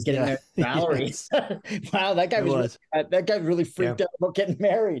feeling. He was getting married to Valerie. Wow, that guy really freaked out about getting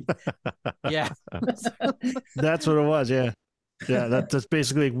married. Yeah, that's what it was. Yeah, that's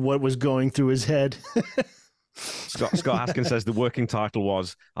basically what was going through his head. Scott Haskin says the working title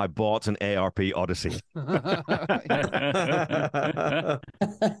was "I Bought an ARP Odyssey." That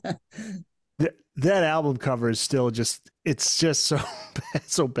album cover is still it's just so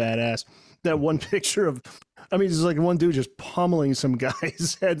badass. That one picture of, it's like one dude just pummeling some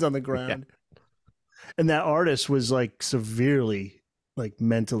guy's heads on the ground. Yeah. And that artist was like severely like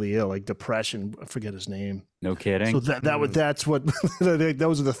mentally ill, like depression. I forget his name. No kidding. So that's what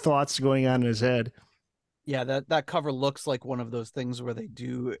those are the thoughts going on in his head. Yeah, that cover looks like one of those things where they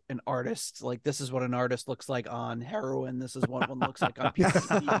do an artist, like this is what an artist looks like on heroin. This is what one looks like on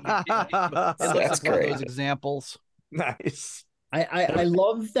PCP. That's great. One of those examples. Nice. I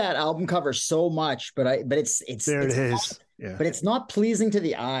love that album cover so much, but it's there it is. Not, yeah. But it's not pleasing to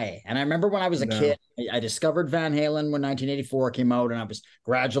the eye. And I remember when I was a kid, I discovered Van Halen when 1984 came out, and I was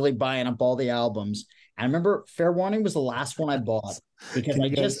gradually buying up all the albums. And I remember Fair Warning was the last one I bought because I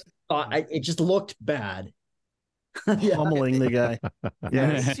just thought it just looked bad. Pummeling the guy.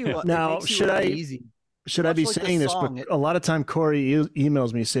 Yeah. Now, should I be saying this? But a lot of time Corey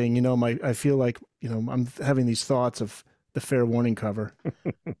emails me saying, I feel like, I'm having these thoughts of the Fair Warning cover.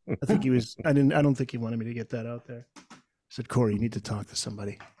 I don't think he wanted me to get that out there. I said, Corey, you need to talk to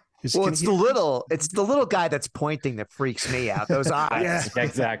somebody. It's the little guy that's pointing that freaks me out. Those eyes. Yeah,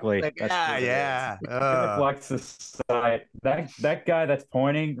 exactly. Like, yeah. It reflects society. That guy that's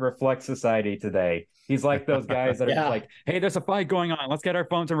pointing reflects society today. He's like those guys that are like, hey, there's a fight going on. Let's get our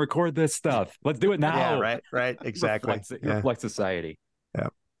phones and record this stuff. Let's do it now. Yeah, right. Exactly. It reflects society. Yeah.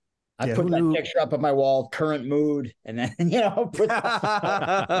 I put that picture up on my wall, current mood, and then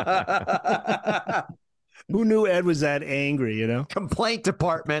Who knew Ed was that angry, Complaint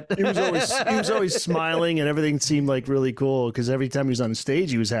department. He was always smiling, and everything seemed like really cool because every time he was on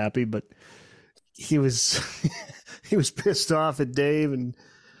stage he was happy, but he was he was pissed off at Dave and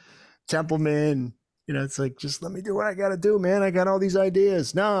Templeman. You know, it's like, just let me do what I got to do, man. I got all these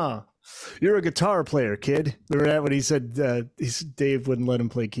ideas. Nah, you're a guitar player, kid. Remember that when he said Dave wouldn't let him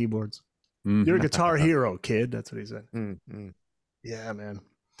play keyboards. Mm-hmm. You're a guitar hero, kid. That's what he said. Mm-hmm. Yeah, man.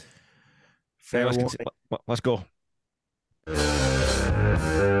 Fair. Let's go.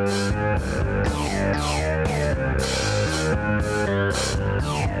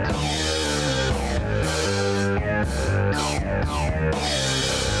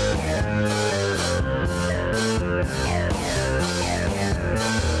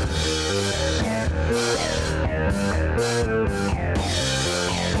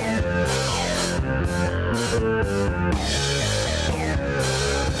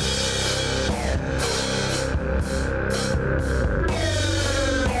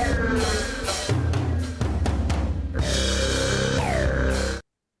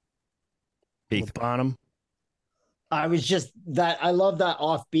 Bonham. I was just that I love that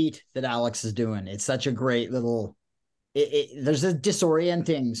offbeat that Alex is doing. It's such a great little. There's a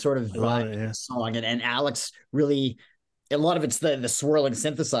disorienting sort of vibe in the song, and Alex really. A lot of it's the swirling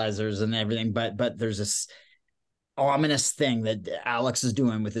synthesizers and everything, but there's this ominous thing that Alex is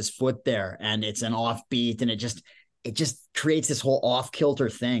doing with his foot there, and it's an offbeat, and it just creates this whole off kilter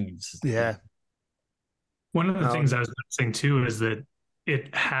thing. Yeah. One of the things I was noticing too is that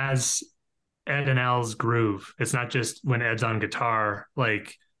it has Ed and Al's groove. It's not just when Ed's on guitar,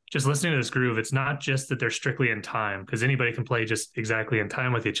 like just listening to this groove, it's not just that they're strictly in time, because anybody can play just exactly in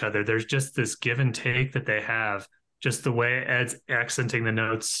time with each other. There's just this give and take that they have, just the way Ed's accenting the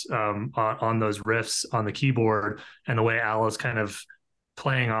notes on those riffs on the keyboard, and the way Al is kind of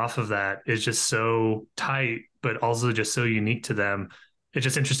playing off of that is just so tight, but also just so unique to them. It's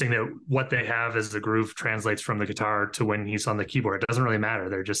just interesting that what they have as the groove translates from the guitar to when he's on the keyboard. It doesn't really matter.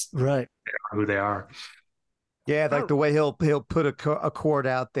 They're just right who they are. Yeah, like the way he'll put a chord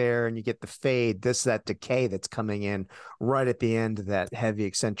out there, and you get the fade. That decay that's coming in right at the end of that heavy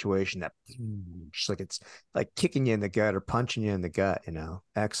accentuation. That just like it's like kicking you in the gut or punching you in the gut. You know,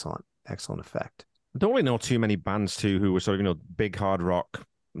 excellent effect. I don't really know too many bands too who were sort of big hard rock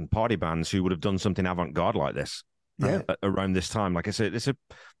and party bands who would have done something avant-garde like this. Yeah, around this time. Like I said, it's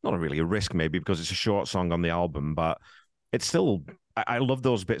not really a risk maybe because it's a short song on the album, but it's still. I love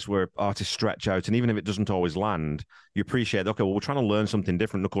those bits where artists stretch out, and even if it doesn't always land, you appreciate, okay, well, we're trying to learn something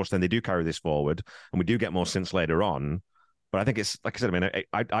different. And of course, then they do carry this forward, and we do get more synths later on. But I think it's, like I said, I mean,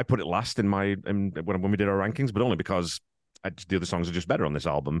 I put it last when we did our rankings, but only because the other songs are just better on this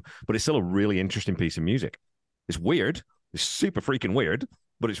album. But it's still a really interesting piece of music. It's weird. It's super freaking weird,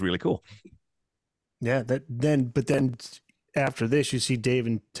 but it's really cool. Yeah, but then after this, you see Dave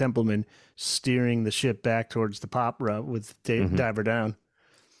and Templeman steering the ship back towards the pop route with Dave Diver Down,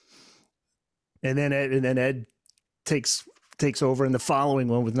 and then Ed takes over in the following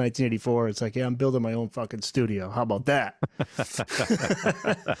one with 1984. It's like, yeah, I'm building my own fucking studio. How about that?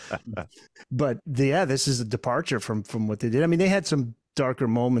 But this is a departure from what they did. I mean, they had some darker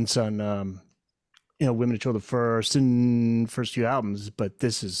moments on Women of Children First and first few albums, but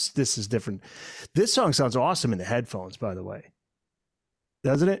this is different. This song sounds awesome in the headphones, by the way.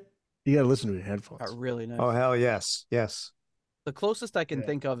 Doesn't it? You got to listen to it in headphones. Really nice. Oh, hell yes. Yes. The closest I can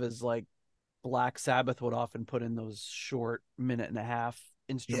think of is like Black Sabbath would often put in those short 1.5-minute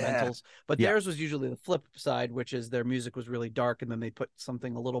instrumentals, but theirs was usually the flip side, which is their music was really dark, and then they put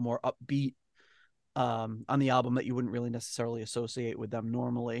something a little more upbeat on the album that you wouldn't really necessarily associate with them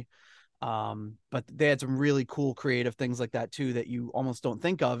normally. But they had some really cool creative things like that too that you almost don't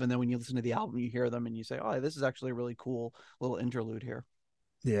think of, and then when you listen to the album you hear them and you say, oh, this is actually a really cool little interlude here.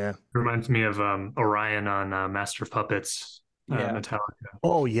 Yeah, it reminds me of Orion on Master of Puppets. Metallica.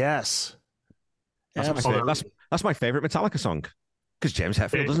 Oh yes, that's my favorite Metallica song, because James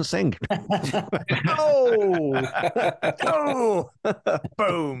Hetfield doesn't sing.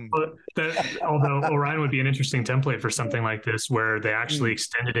 Boom. Although Orion would be an interesting template for something like this, where they actually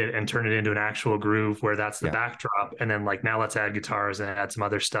extended it and turned it into an actual groove, where that's the backdrop, and then like, now let's add guitars and add some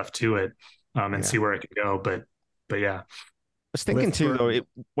other stuff to it, and see where it could go. But yeah. I was thinking too, though,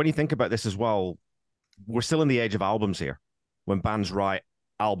 when you think about this as well, we're still in the age of albums here, when bands write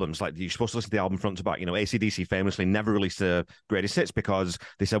albums, like you're supposed to listen to the album front to back. AC/DC famously never released the greatest hits because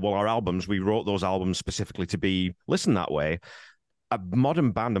they said, well, our albums, we wrote those albums specifically to be listened that way. A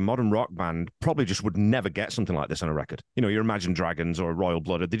modern band, a modern rock band, probably just would never get something like this on a record. Your Imagine Dragons or Royal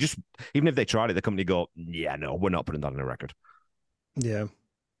Blood, they just, even if they tried it, the company go, yeah, no, we're not putting that on a record. Yeah.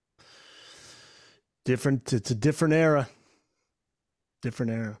 It's a different era.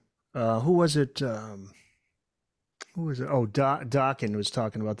 Who was it? Oh, Dokken was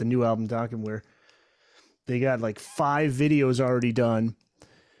talking about the new album Dokken, where They got like 5 videos already done.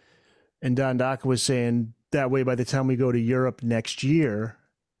 And Don Docker was saying that way by the time we go to Europe next year,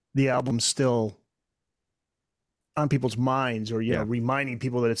 the album's still on people's minds, or, you know, reminding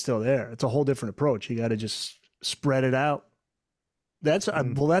people that it's still there. It's a whole different approach. You got to just spread it out. That's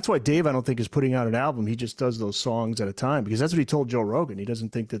why Dave, I don't think, is putting out an album. He just does those songs at a time, because that's what he told Joe Rogan. He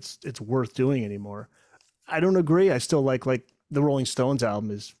doesn't think that's it's worth doing anymore. I don't agree. I still like the Rolling Stones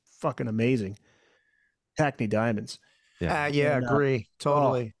album is fucking amazing. Hackney Diamonds. Agree.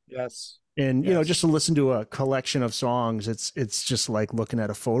 Totally. Yes. And you know, just to listen to a collection of songs, it's just like looking at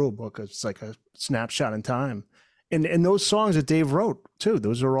a photo book. It's like a snapshot in time. And those songs that Dave wrote too,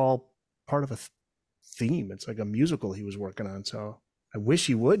 those are all part of a theme. It's like a musical he was working on. So I wish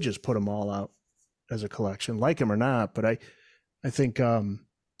he would just put them all out as a collection, like him or not. But I think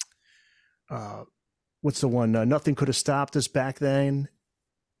what's the one? Nothing Could Have Stopped Us Back Then.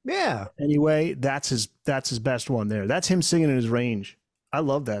 Yeah. Anyway, that's his best one there. That's him singing in his range. I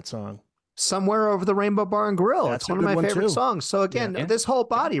love that song. Somewhere Over the Rainbow Bar and Grill. That's it's one of my favorite too. songs. So again, this whole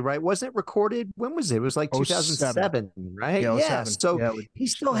body, right? Wasn't it recorded? When was it? It was like 2007, right? Yeah. So he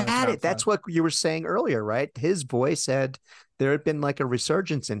still had it. That's what you were saying earlier, right? His voice there had been like a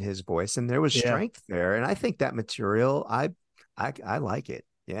resurgence in his voice, and there was strength there. And I think that material, I like it.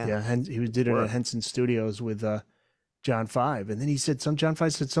 Yeah. Yeah. And he did it at Henson Studios with John Five. And then he said John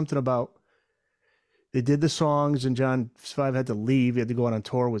Five said something about they did the songs and John Five had to leave. He had to go out on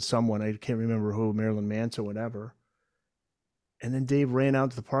tour with someone. I can't remember who, Marilyn Manson or whatever. And then Dave ran out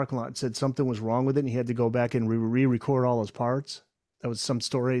to the parking lot and said something was wrong with it, and he had to go back and re-record all his parts. That was some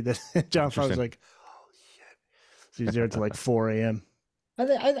story that John Five was like, oh, shit. So he was there until like 4 a.m. I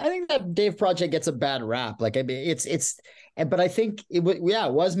think that Dave project gets a bad rap. Like, I mean, but I think it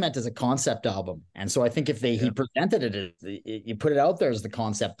was meant as a concept album. And so I think if he presented it, you put it out there as the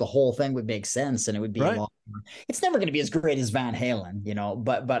concept, the whole thing would make sense, and it would be a lot more. It's never going to be as great as Van Halen, you know,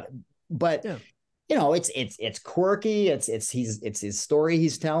 but you know, it's quirky. It's his story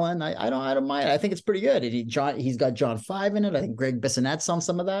he's telling. I don't mind. I think it's pretty good. He's got John Five in it. I think Greg Bissonette's on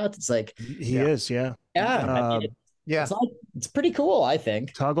some of that. It's like he is, yeah. I mean, it's pretty cool, I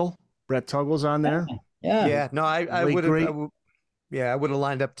think. Brett Tuggle's on there. Yeah. No, I would have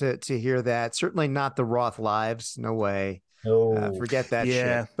lined up to hear that. Certainly not the Roth Lives. No way. No. Forget that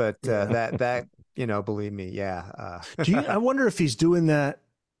shit. But that you know, believe me, yeah. I wonder if he's doing that.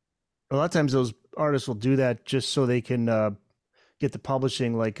 A lot of times those artists will do that just so they can get the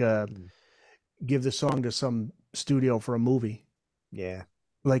publishing, like give the song to some studio for a movie. Yeah.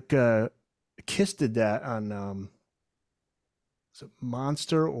 Like Kiss did that on was it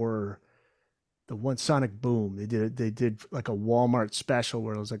Monster or the one Sonic Boom? They did like a Walmart special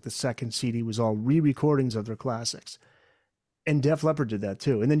where it was like the second CD was all re-recordings of their classics. And Def Leppard did that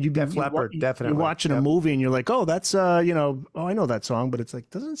too. And then Def Leppard, definitely. You're watching a movie and you're like, oh, that's I know that song, but it's like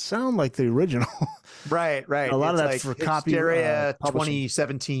doesn't sound like the original. Right. A lot of that's for copy. Hysteria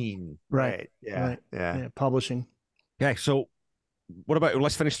 2017. Right. Yeah. Publishing. Okay, so what about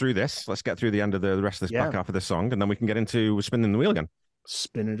let's finish through this. Let's get through the end of the rest of this back half of the song, and then we can get into spinning the wheel again.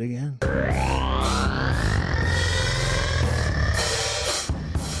 Spin it again.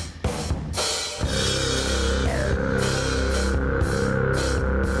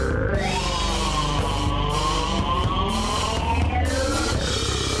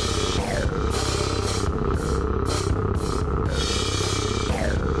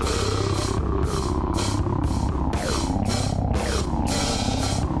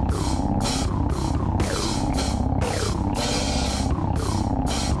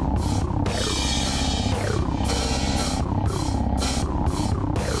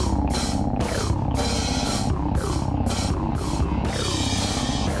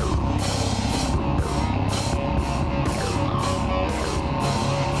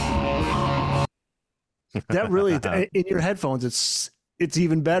 That really in your headphones, it's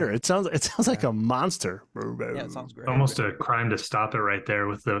even better. It sounds like a monster. Yeah, it sounds great. Almost a crime to stop it right there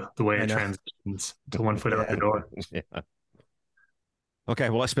with the way it transitions to one foot out the door. Yeah. Okay,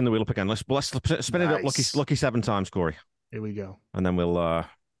 well, let's spin the wheel up again. Let's spin it up lucky 7 times, Corey. Here we go. And then we'll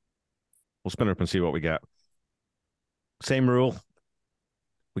spin it up and see what we get. Same rule.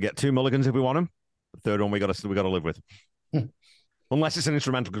 We get 2 mulligans if we want them. The third one we got to live with. Unless it's an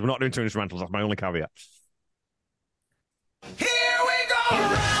instrumental, because we're not doing 2 instrumentals. That's my only caveat. Here we go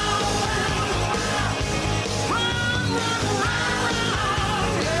round,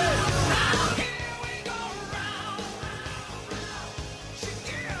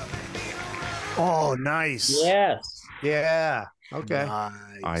 Oh, nice. Yes. Yeah. Okay. Nice.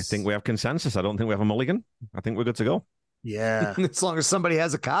 I think we have consensus. I don't think we have a mulligan. I think we're good to go. Yeah. As long as somebody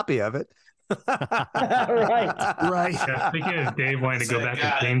has a copy of it. Right. Yeah, speaking of Dave wanting to go back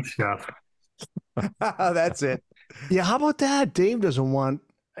to paint stuff. That's it. Yeah, how about that? Dave doesn't want.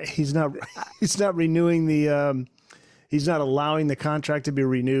 He's not renewing the. He's not allowing the contract to be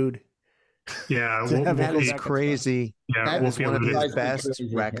renewed. Yeah, that is crazy. Yeah, that is one of his best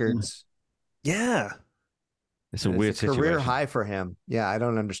records. Yeah, it's a weird career high for him. Yeah, I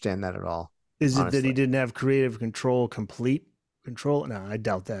don't understand that at all. Is it that he didn't have creative control, complete control? No, I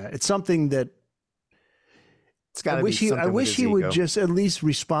doubt that. It's something that. It's got to be something. I wish he would just at least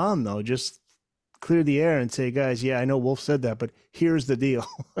respond though. Just clear the air and say, guys, yeah, I know Wolf said that, but here's the deal.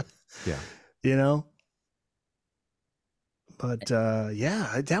 Yeah. You know? But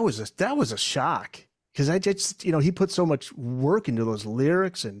yeah, that was a shock. Because I just, he put so much work into those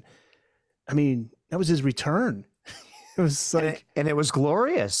lyrics, and I mean, that was his return. It was like, and it was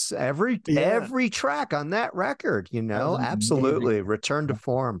glorious. Every track on that record, absolutely amazing. Return to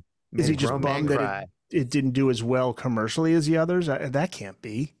form. Is he just bummed that it didn't do as well commercially as the others? That can't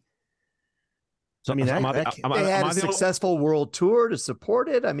be. So, I mean, they had a successful world tour to support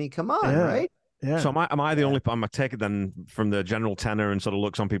it. I mean, come on, right? Yeah. So am I the only? I'm take it then from the general tenor and sort of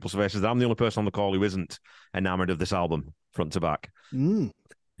looks on people's faces that I'm the only person on the call who isn't enamored of this album front to back. Mm.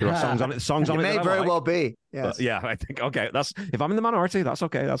 There are songs on it. Songs on it may very well be. Yes. Yeah, I think okay. That's if I'm in the minority, that's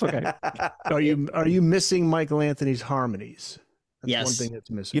okay. That's okay. Are you missing Michael Anthony's harmonies? That's one thing that's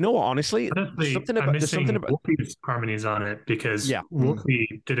missing. You know what? Honestly, something about Wolfie's harmonies on it because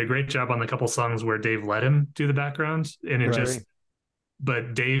Wolfie did a great job on the couple songs where Dave let him do the background, and it just.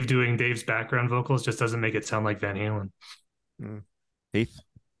 But Dave doing Dave's background vocals just doesn't make it sound like Van Halen. Heath,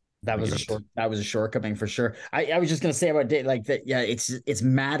 that was a shortcoming for sure. I was just gonna say about Dave, like that. Yeah, it's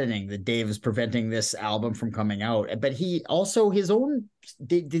maddening that Dave is preventing this album from coming out. But he also his own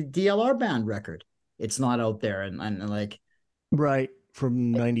the DLR band record. It's not out there, and like right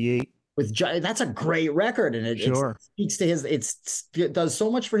from '98. That's a great record, and it speaks to his. It does so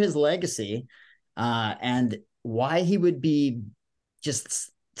much for his legacy, and why he would be. Just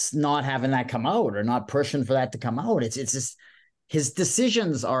not having that come out or not pushing for that to come out. It's just his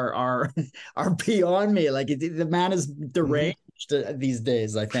decisions are beyond me. Like the man is deranged these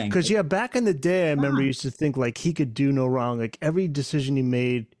days, I think. Because back in the day, I remember I used to think like he could do no wrong. Like every decision he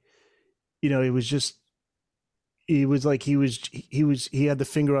made, he had the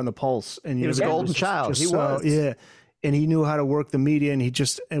finger on the pulse, and he was a golden child. He was, and he knew how to work the media, and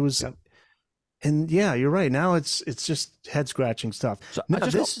And you're right. Now it's just head scratching stuff. So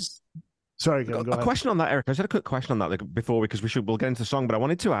sorry. Go ahead. Question on that, Eric. I just had a quick question on that before because we'll get into the song, but I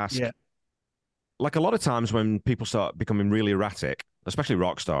wanted to ask. Yeah. Like a lot of times when people start becoming really erratic, especially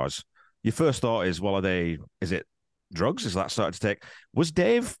rock stars, your first thought is, well, is it drugs? Is that started to take? Was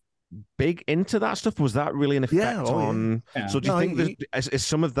Dave big into that stuff? Was that really an effect on? Yeah. So do you think is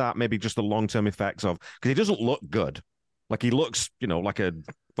some of that maybe just the long-term effects of, because he doesn't look good. Like he looks, like a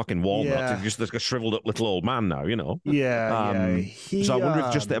fucking walnut, just like a shriveled up little old man now, Yeah, so I wonder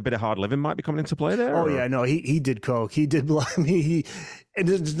if just a bit of hard living might be coming into play there. Oh yeah, no, he did coke. He did. I mean, and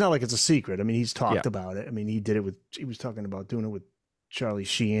it's not like it's a secret. I mean, he's talked about it. I mean, he was talking about doing it with Charlie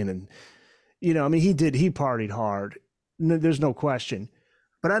Sheen, and he partied hard. No, there's no question.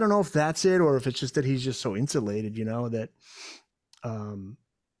 But I don't know if that's it or if it's just that he's just so insulated, that.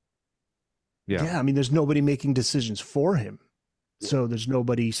 Yeah, I mean, there's nobody making decisions for him. So there's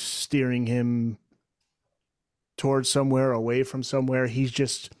nobody steering him towards somewhere, away from somewhere. He's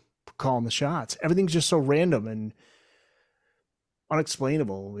just calling the shots. Everything's just so random and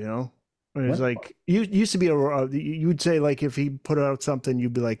unexplainable, It's like, you used to be you'd say like, if he put out something,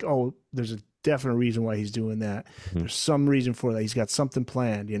 you'd be like, oh, there's a definite reason why he's doing that. Mm-hmm. There's some reason for that. He's got something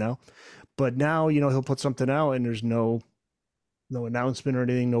planned, But now, he'll put something out and there's no announcement or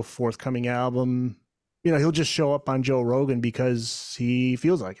anything, no forthcoming album. He'll just show up on Joe Rogan because he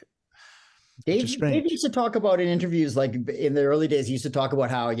feels like it. Dave used to talk about in interviews, like in the early days, he used to talk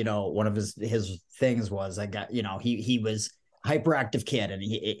about how, one of his things was he was hyperactive kid, and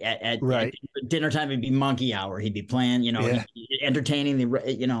at dinner time, it'd be monkey hour. He'd be playing, entertaining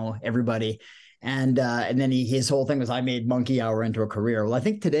everybody. And then his whole thing was, I made monkey hour into a career. Well, I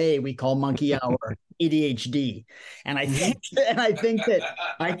think today we call monkey hour ADHD. And I think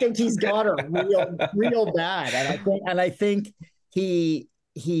he's got it real bad. And I think he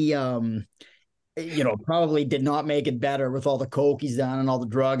probably did not make it better with all the coke he's done and all the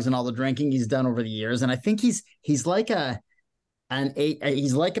drugs and all the drinking he's done over the years. And I think he's like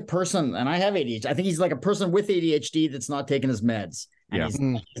he's like a person, and I have ADHD. I think he's like a person with ADHD that's not taking his meds.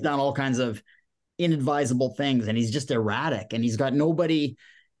 And he's done all kinds of inadvisable things, and he's just erratic, and he's got nobody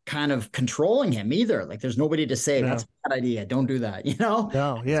kind of controlling him either. Like there's nobody to say that's a bad idea. Don't do that. No.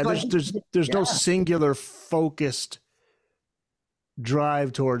 Yeah. So there's no singular focused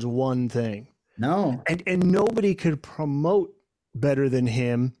drive towards one thing. No. And nobody could promote better than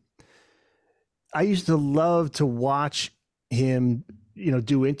him. I used to love to watch him,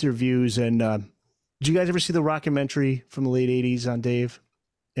 do interviews. And did you guys ever see the rockumentary from the late 80s on Dave?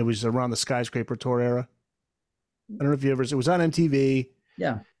 It was around the Skyscraper Tour era. I don't know if you ever, it was on MTV.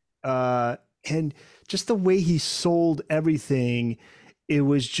 Yeah. And just the way he sold everything, it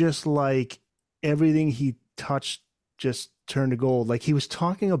was just like everything he touched just turned to gold. Like he was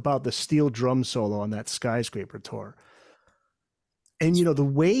talking about the steel drum solo on that Skyscraper tour. And the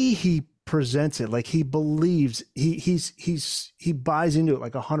way he presents it, like he believes he buys into it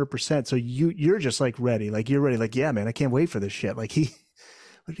like 100%. So you're just like ready. Like you're ready. Like, yeah, man, I can't wait for this shit. Like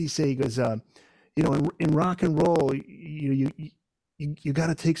what did he say? He goes, in rock and roll, you got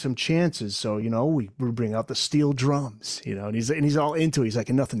to take some chances. So, we bring out the steel drums, and he's all into it. He's like,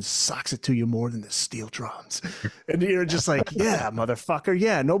 and nothing sucks it to you more than the steel drums. And you're just like, yeah, motherfucker.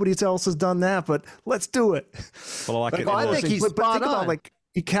 Yeah. Nobody else has done that, but let's do it. Well, I think he's spot on. About like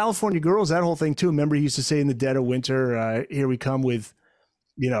California Girls, that whole thing too. Remember he used to say in the dead of winter, here we come with,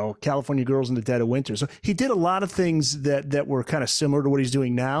 California Girls in the dead of winter. So he did a lot of things that were kind of similar to what he's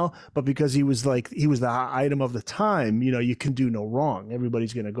doing now, but because he was the item of the time, you can do no wrong.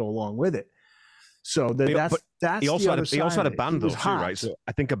 Everybody's going to go along with it. So that's he also had a band though too, hot. right? So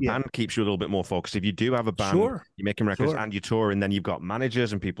I think a band keeps you a little bit more focused. If you do have a band, you're making records and you tour, and then you've got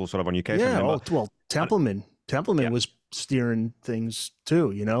managers and people sort of on your case. Yeah. Templeman was steering things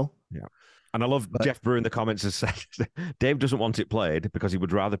too, Yeah. And I love Jeff Brew in the comments has said Dave doesn't want it played because he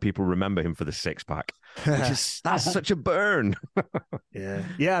would rather people remember him for the 6-pack, that's such a burn. Yeah.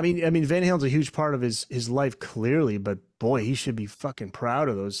 I mean, Van Halen's a huge part of his life clearly, but boy, he should be fucking proud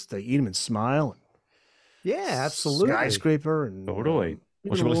of those. They Eat 'Em and Smile. Yeah, absolutely. Skyscraper and totally.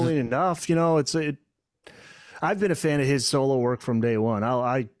 Rolling Enough. I've been a fan of his solo work from day one.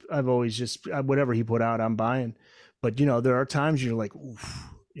 I've always just whatever he put out, I'm buying. But there are times you're like, oof.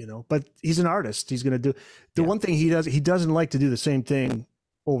 But he's an artist. He's going to do the one thing he doesn't like to do the same thing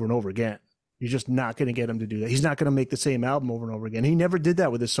over and over again. You're just not going to get him to do that. He's not going to make the same album over and over again. He never did that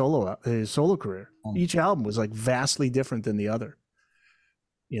with his solo career. Each album was like vastly different than the other,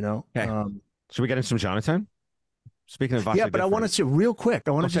 Okay. Should we get into some Chinatown? Speaking of vastly but I wanted to real quick.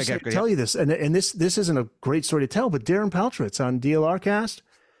 I want to tell you this, and this isn't a great story to tell, but Darren Paltritz on DLR Cast,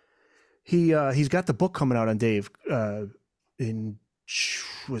 he's got the book coming out on Dave in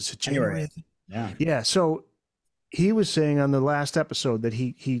was it January? Yeah. So he was saying on the last episode that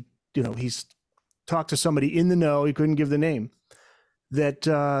he's talked to somebody in the know. He couldn't give the name.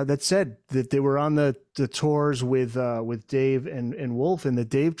 That said that they were on the tours with Dave and Wolf, and that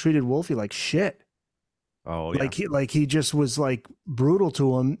Dave treated Wolfie like shit. Oh, yeah. Like he just was like brutal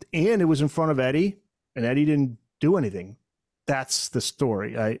to him, and it was in front of Eddie, and Eddie didn't do anything. That's the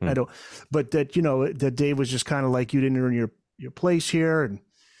story. I don't, but that that Dave was just kind of like, you didn't earn your place here, and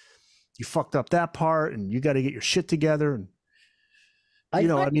you fucked up that part, and you got to get your shit together. And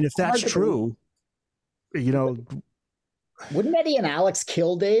if that's true, wouldn't Eddie and Alex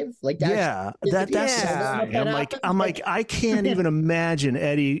kill Dave? Like that? Yeah, I'm like, I can't even imagine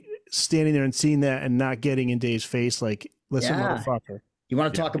Eddie standing there and seeing that and not getting in Dave's face. Like, listen, motherfucker. You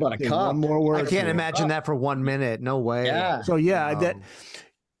want to talk about a cup? One more word. I can't imagine that for 1 minute. No way. Yeah. So that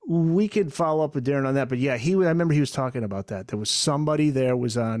we could follow up with Darren on that, but I remember he was talking about that. There was somebody there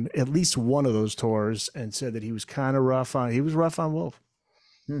was on at least one of those tours and said that he was kind of rough on Wolf.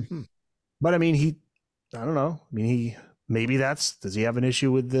 Mm-hmm. But I mean, I don't know. I mean, does he have an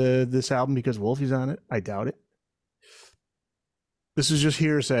issue with this album because Wolfie's on it? I doubt it. This is just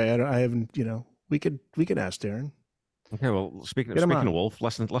hearsay. I haven't, we could ask Darren. Okay. Well, speaking of Wolf,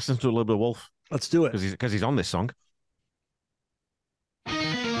 let's listen to a little bit of Wolf. Let's do it. Because he's on this song.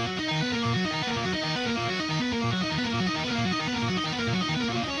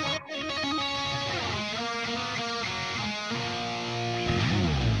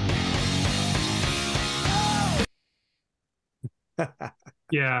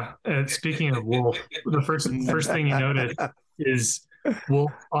 Yeah. And speaking of Wolf, the first thing you notice is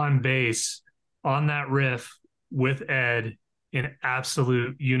Wolf on bass on that riff with Ed in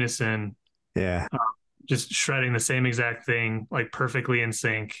absolute unison. Yeah. Just shredding the same exact thing, like perfectly in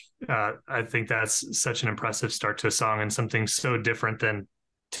sync. I think that's such an impressive start to a song and something so different than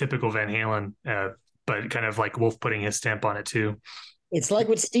typical Van Halen, but kind of like Wolf putting his stamp on it too. It's like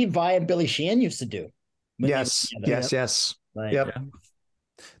what Steve Vai and Billy Sheehan used to do. Yes. Like, yep.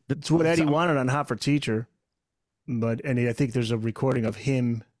 That's what Eddie wanted on Hot for Teacher. I think there's a recording of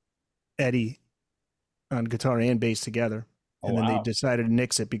him Eddie on guitar and bass together. And then they decided to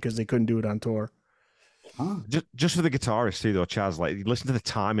nix it because they couldn't do it on tour. Huh. Just for the guitarist too, though, Chaz, like listen to the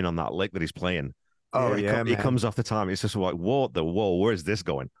timing on that lick that he's playing. Oh yeah, he comes off the time. It's just like, whoa, where's this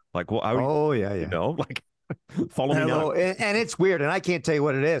going? Like, what? You know, like follow me now. And it's weird, and I can't tell you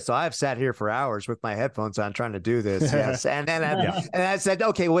what it is. So I've sat here for hours with my headphones on trying to do this. Yes, and then I said,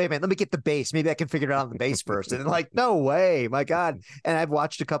 okay, wait a minute, let me get the bass. Maybe I can figure it out on the bass first. And like, no way, my God. And I've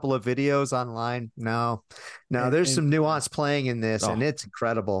watched a couple of videos online. No, there's some nuance playing in this, and it's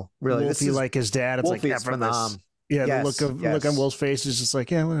incredible. Really, Wolfie, like his dad, it's Wolfie like effortless. Yeah, the look on Will's face is just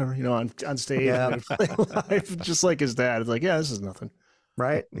like, yeah, whatever, you know, on stage, live, just like his dad. It's like, yeah, this is nothing.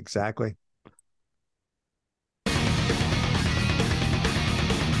 Right, exactly.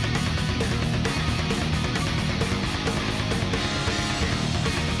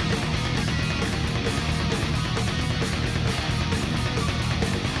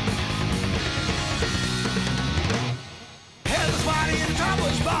 Hell's body in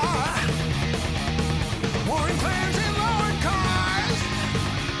Thomas Bar. Warring clans and lowering cars.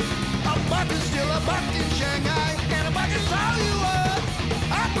 A buck is still a buck in Shanghai. And a buck is all you are.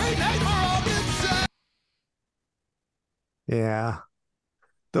 I pray night for all good sides. Yeah.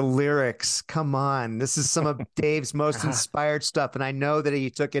 The lyrics, come on. This is some of Dave's most inspired stuff. And I know that he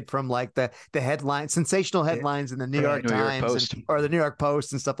took it from like the headline, sensational headlines in the New York Times or the New York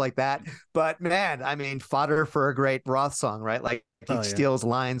Post and stuff like that. But man, I mean, fodder for a great Roth song, right? Like he steals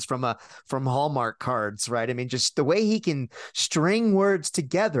lines from Hallmark cards, right? I mean, just the way he can string words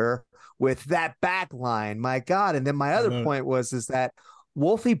together with that back line, my God. And then my other point is that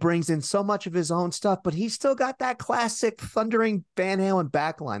Wolfie brings in so much of his own stuff, but he's still got that classic thundering Van Halen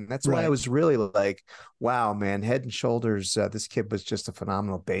backline. That's why I was really like, wow, man, head and shoulders. This kid was just a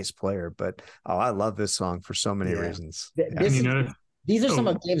phenomenal bass player. But I love this song for so many reasons. These are some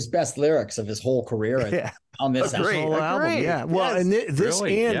of Dave's best lyrics of his whole career. On this whole album. Yeah. Well, and this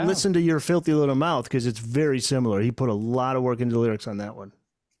really? Listen to Your Filthy Little Mouth, because it's very similar. He put a lot of work into the lyrics on that one.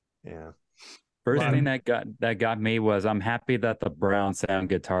 Yeah. First thing that got me was I'm happy that the Brown sound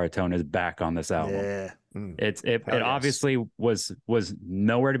guitar tone is back on this album. Yeah. It obviously was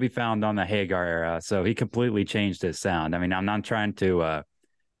nowhere to be found on the Hagar era, so he completely changed his sound. I mean, I'm not trying to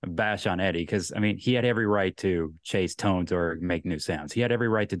bash on Eddie, because I mean, he had every right to chase tones or make new sounds. He had every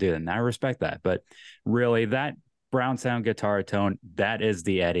right to do that, and I respect that. But really, that Brown sound guitar tone, that is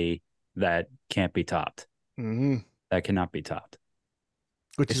the Eddie that can't be topped. Mm-hmm. That cannot be topped.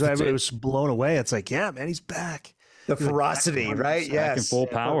 Which is why everybody was blown away. It's like, yeah, man, he's back. The ferocity, right? Yes. In full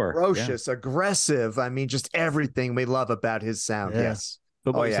power. Ferocious, aggressive. I mean, just everything we love about his sound. Yeah. Yes.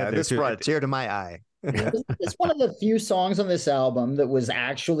 But this brought a tear to my eye. It's one of the few songs on this album that was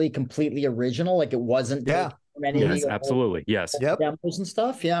actually completely original. Like it wasn't. Yes, absolutely. Yes. Demos and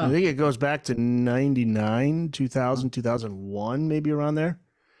stuff. Yeah. I think it goes back to 99, 2000, 2001, maybe around there.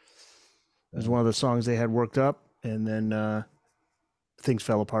 It was one of the songs they had worked up, and then things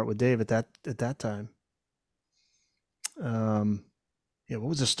fell apart with Dave at that time. What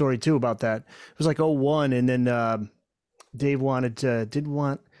was the story too about that? It was like 01, and then Dave what did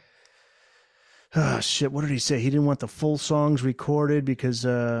he say? He didn't want the full songs recorded because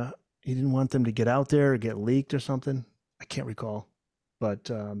he didn't want them to get out there or get leaked or something. I can't recall, but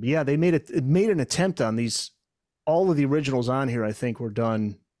they made an attempt on these. All of the originals on here, I think, were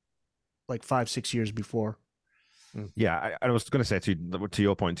done like 5-6 years before. Yeah, I was going to say to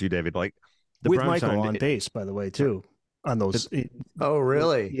your point too, David. Like with Brown Michael sound, on bass, by the way, too. On those. Oh,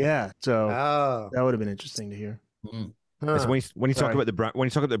 really? Yeah. So that would have been interesting to hear. So when you talk about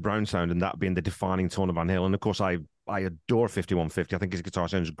the Brown sound and that being the defining tone of Van Halen, of course I adore 5150. I think his guitar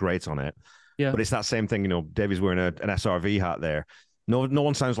sounds great on it. Yeah. But it's that same thing. You know, Davey's wearing an SRV hat there. No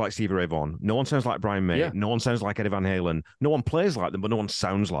one sounds like Stevie Ray Vaughan. No one sounds like Brian May. Yeah. No one sounds like Eddie Van Halen. No one plays like them, but no one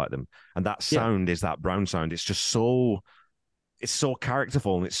sounds like them. And that sound is that Brown sound. It's just so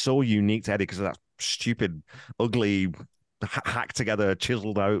characterful and it's so unique to Eddie because of that stupid, ugly, hacked together,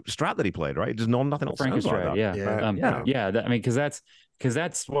 chiseled out Strat that he played. Right? There's nothing else sounds like that. I mean, because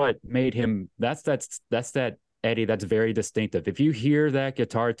that's what made him. That's that Eddie. That's very distinctive. If you hear that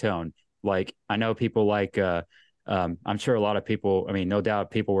guitar tone, like I know people like. I'm sure a lot of people, I mean, no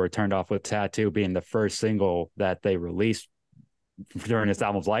doubt people were turned off with Tattoo being the first single that they released during this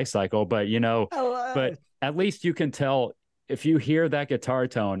album's life cycle. But, but at least you can tell if you hear that guitar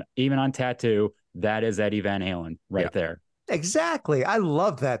tone, even on Tattoo, that is Eddie Van Halen right there. Exactly. I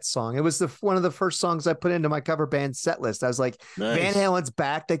love that song. It was one of the first songs I put into my cover band set list. I was like, Van Halen's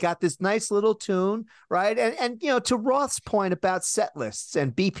back. They got this nice little tune, right? And to Roth's point about set lists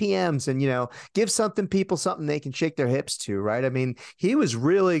and BPMs and, give people something they can shake their hips to, right? I mean, he was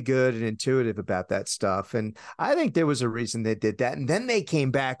really good and intuitive about that stuff. And I think there was a reason they did that. And then they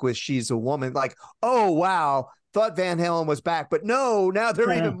came back with She's a Woman, like, oh, wow, thought Van Halen was back, but no, now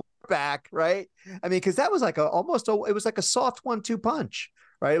they're even more back, right? I mean, because that was like it was like a soft 1-2 punch,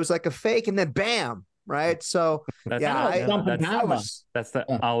 right? It was like a fake and then bam, right? So that's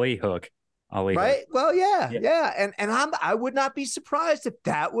the Ali hook. Ali right? hook. Well, yeah. And I would not be surprised if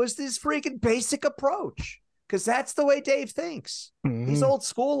that was this freaking basic approach, because that's the way Dave thinks. He's old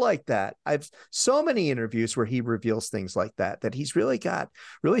school like that. I've so many interviews where he reveals things like that he's really got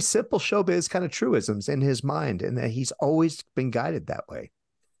really simple showbiz kind of truisms in his mind, and that he's always been guided that way.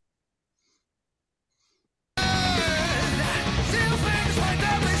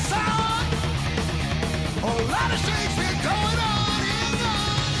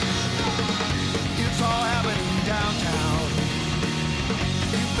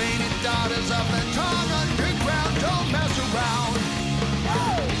 Daughters of the tongue underground, don't mess around.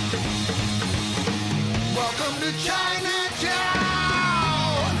 Welcome to Chinatown.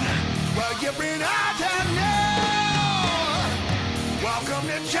 Well, you've been out and now. Welcome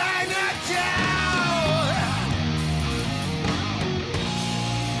to Chinatown.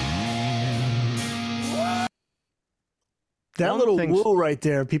 That little woo right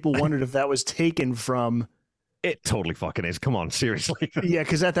there, people wondered if that was taken from. It totally fucking is. Come on, seriously. Yeah,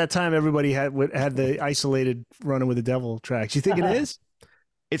 because at that time, everybody had the isolated Running with the Devil tracks. You think it is?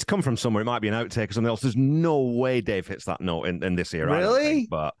 It's come from somewhere. It might be an outtake or something else. There's no way Dave hits that note in this era. Really?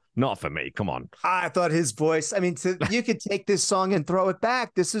 But not for me. Come on. I thought his voice, I mean, you could take this song and throw it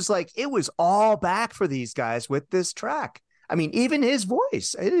back. This is like, it was all back for these guys with this track. I mean, even his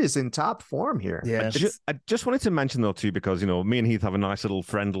voice, it is in top form here. Yeah. I just wanted to mention, though, too, because, me and Heath have a nice little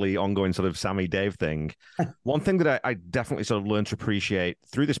friendly, ongoing sort of Sammy Dave thing. One thing that I definitely sort of learned to appreciate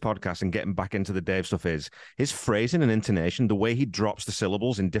through this podcast and getting back into the Dave stuff is his phrasing and intonation, the way he drops the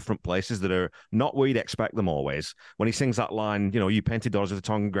syllables in different places that are not where you'd expect them always. When he sings that line, you painted doors with the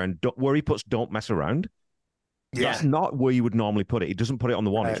tongue and ground, where he puts "don't mess around." Yeah. That's not where you would normally put it. He doesn't put it on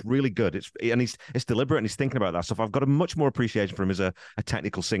the one. Right. It's really good. It's deliberate, and he's thinking about that stuff. I've got a much more appreciation for him as a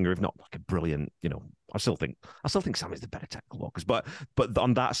technical singer, if not like a brilliant. I still think Sammy's the better technical vocalist, but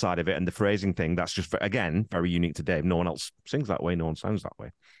on that side of it and the phrasing thing, that's just again very unique to Dave. No one else sings that way. No one sounds that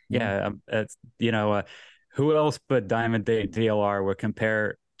way. Yeah, who else but Diamond DLR would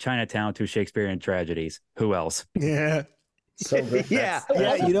compare Chinatown to Shakespearean tragedies? Who else? Yeah. So good. Yeah.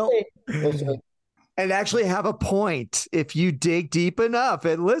 Yeah. And actually have a point if you dig deep enough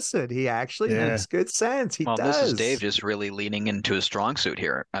and listen. He actually makes good sense. He does. This is Dave just really leaning into his strong suit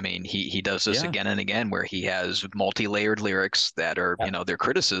here. I mean, he does this again and again, where he has multi-layered lyrics that are, they're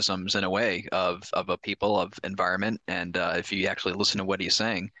criticisms in a way of a people, of environment. And if you actually listen to what he's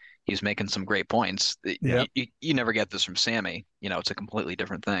saying, he's making some great points. You never get this from Sammy. It's a completely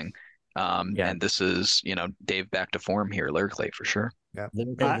different thing. And this is, Dave back to form here lyrically for sure. Yeah,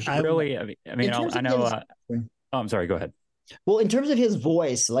 I'm sorry. Go ahead. Well, in terms of his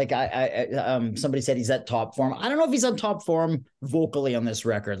voice, like somebody said he's at top form. I don't know if he's on top form vocally on this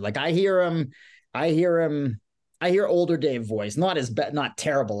record. Like I hear older Dave voice, not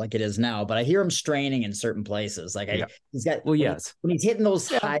terrible like it is now, but I hear him straining in certain places. Like he's got when he's hitting those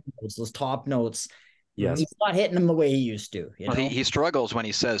high notes, those top notes. Yes. He's not hitting them the way he used to. He struggles when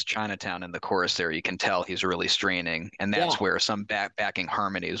he says Chinatown in the chorus there. You can tell he's really straining. And that's where some backing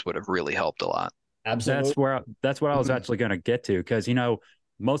harmonies would have really helped a lot. Absolutely. That's what I was actually going to get to. Because,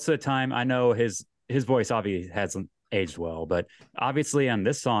 most of the time I know his voice obviously hasn't aged well. But obviously on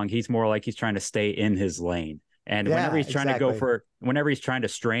this song, he's more like he's trying to stay in his lane. And whenever he's trying whenever he's trying to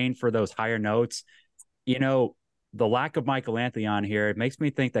strain for those higher notes, the lack of Michael Anthony on here, it makes me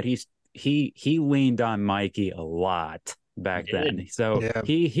think that he leaned on Mikey a lot back then. So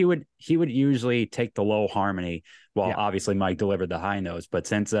he would usually take the low harmony while obviously Mike delivered the high notes. But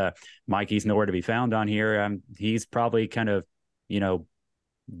since Mikey's nowhere to be found on here, he's probably kind of,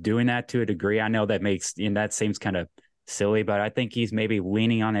 doing that to a degree. I know that seems kind of silly, but I think he's maybe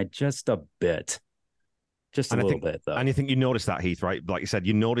leaning on it just a bit. Just a little bit, though. And you think you notice that, Heath, right? Like you said,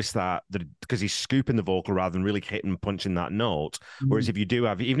 you notice that because he's scooping the vocal rather than really hitting and punching that note. Whereas if you do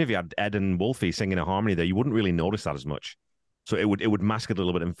have, even if you had Ed and Wolfie singing a harmony there, you wouldn't really notice that as much. So it would mask it a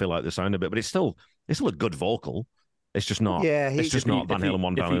little bit and fill out the sound a bit. But it's still a good vocal. It's just not. Yeah, it's just not Van Halen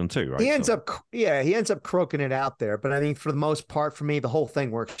 1, Van Halen 2, right? He ends up croaking it out there. But I mean, for the most part, for me, the whole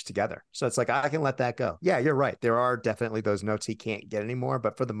thing works together. So it's like I can let that go. Yeah, you're right. There are definitely those notes he can't get anymore.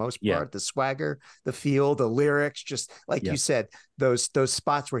 But for the most part, the swagger, the feel, the lyrics, just like you said, those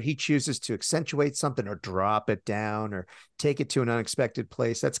spots where he chooses to accentuate something or drop it down or take it to an unexpected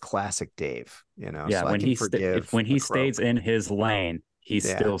place. That's classic Dave. You know. Yeah, so when he stays in his lane, he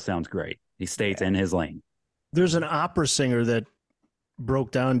still sounds great. He stays in his lane. There's an opera singer that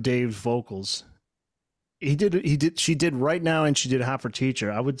broke down Dave's vocals. She did Right Now, and she did Hot for Teacher.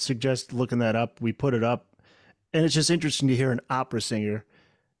 I would suggest looking that up. We put it up, and it's just interesting to hear an opera singer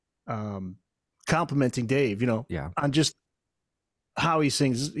complimenting Dave, on just how he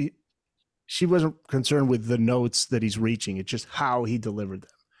sings. She wasn't concerned with the notes that he's reaching. It's just how he delivered them.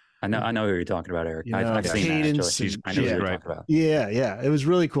 I know who you're talking about, Eric. I've seen that, actually. I know who you're talking about. Yeah. It was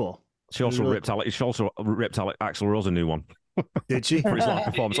really cool. She also ripped Axl Rose a new one. Did she? For his live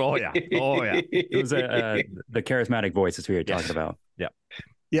performance. Oh yeah. It was the charismatic voice is who you're talking about. Yeah.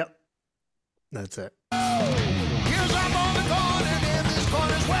 Yep. That's it. Here's our moment gone, and in this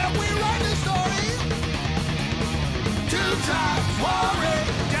corner's where we write the story. 2 times worry,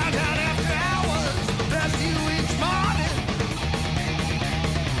 downtown after hours, best you each morning.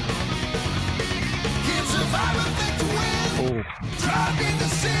 Can't survive a thing to win. Drop in the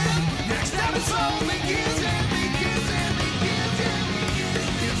sin. Next episode begins and begins and begins and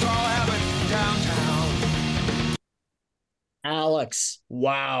begins. It's all happening downtown. Alex,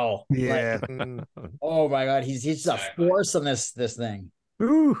 wow. Yeah. Oh my God, he's just a force on this thing.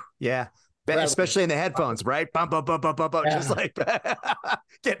 Ooh, yeah. Especially in the headphones, right? Bum, bum, bum, bum, bum, bum, just like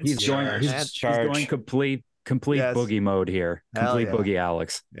he's going complete boogie mode here. Complete boogie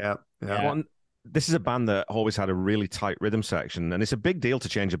Alex. Yep. This is a band that always had a really tight rhythm section, and it's a big deal to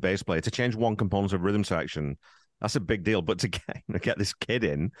change a bass player. To change one component of rhythm section, that's a big deal. But to get this kid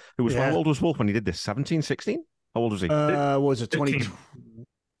in, who was, how old was Wolf when he did this? 17, 16? How old was he? What was it, 20?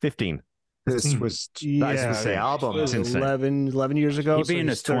 15. This was that's the album. It's 11 years ago. He'd be in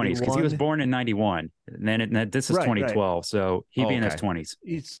his 20s because he was born in 91. And then this is 2012, so he'd be in his 20s.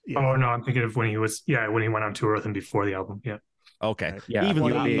 Oh no, I'm thinking of when he went on tour with him before the album. Yeah. Okay. Yeah. Even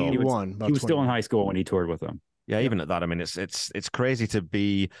he was still in high school when he toured with them. Yeah, even at that, I mean, it's crazy to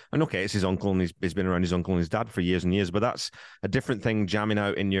be. And okay, it's his uncle, and he's been around his uncle and his dad for years and years. But that's a different thing, jamming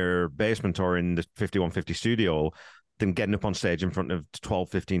out in your basement or in the 5150 studio, than getting up on stage in front of 12,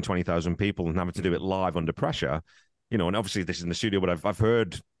 15, 20,000 people and having to do it live under pressure. And obviously this is in the studio, but I've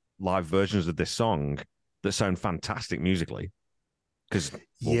heard live versions of this song that sound fantastic musically because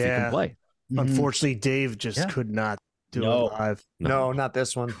Wolfie can play. Unfortunately, Dave just could not do it live. No, not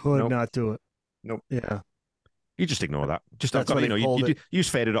this one. Could not do it. Nope. Yeah. You just ignore that. Just you use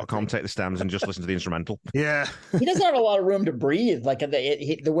fader.com, take the stems, and just listen to the instrumental. Yeah. He doesn't have a lot of room to breathe. Like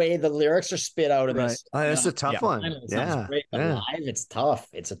the way the lyrics are spit out in this. It's a tough one. Yeah. Great, but live, it's tough.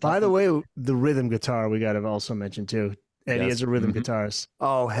 It's a tough By the way, the rhythm guitar we got to also mention too. Eddie is a rhythm guitarist.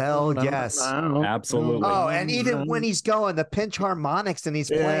 Oh, hell yes. Absolutely. Oh, and even when he's going, the pinch harmonics and he's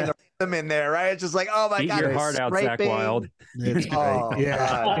playing the rhythm in there, right? It's just like, oh my God. Eat your heart out, Zach Wild. It's great.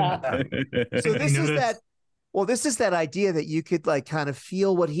 So this is that. Well, this is that idea that you could like kind of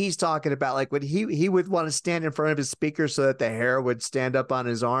feel what he's talking about. Like when he would want to stand in front of his speaker so that the hair would stand up on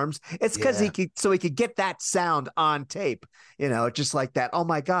his arms. It's because he could get that sound on tape, just like that. Oh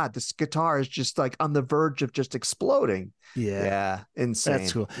my God, this guitar is just like on the verge of just exploding. Yeah. Insane.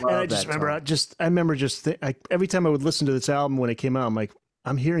 That's cool. And I just remember, every time I would listen to this album when it came out, I'm like,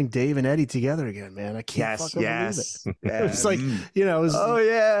 I'm hearing Dave and Eddie together again, man. I can't fucking believe it. It's like,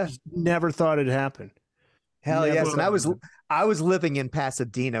 never thought it'd happen. Hell yes. And I was living in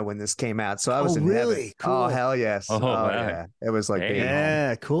Pasadena when this came out. So I was in heaven. Cool. Oh, hell yes. Yeah. It was like being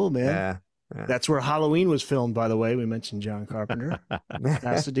home. Cool, man. Yeah. That's where Halloween was filmed, by the way. We mentioned John Carpenter.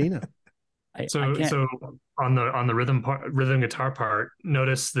 Pasadena. So on the rhythm guitar part,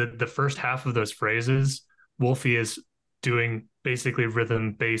 notice that the first half of those phrases, Wolfie is doing basically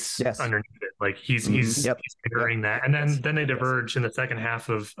rhythm bass underneath it. Like he's mirroring that. And then they diverge in the second half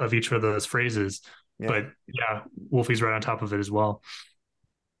of each of those phrases. Yeah. But Wolfie's right on top of it as well.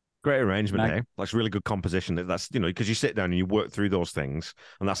 Great arrangement, hey? That's really good composition. That's because you sit down and you work through those things,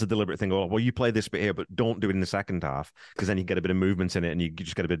 and that's a deliberate thing. Oh, well, you play this bit here, but don't do it in the second half because then you get a bit of movement in it, and you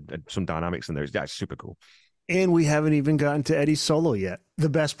just get a bit some dynamics in there. It's super cool. And we haven't even gotten to Eddie's solo yet. The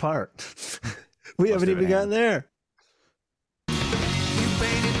best part. We haven't even gotten there. You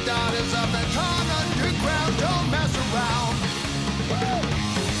painted daughters of the Tron underground. Don't mess around.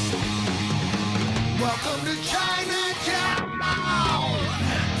 Welcome to Chinatown.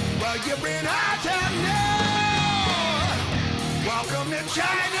 Well, you've been out town now. to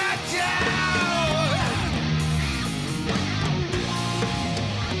Chinatown.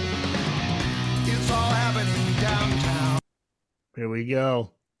 It's all happening downtown. Here we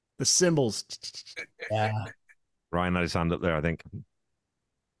go. The cymbals. Yeah. Ryan had his hand up there, I think.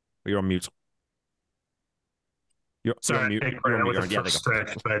 You're on mute. You're on mute. You're on mute. Yeah,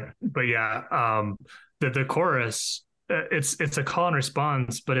 strict, but yeah, the chorus, it's a call and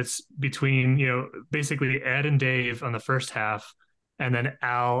response, but it's between, basically Ed and Dave on the first half, and then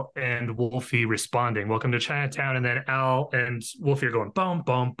Al and Wolfie responding, "Welcome to Chinatown," and then Al and Wolfie are going boom,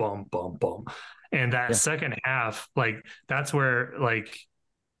 boom, boom, boom, boom, and that second half, like that's where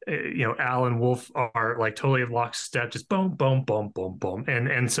Al and Wolf are like totally in lockstep, just boom, boom, boom, boom, boom,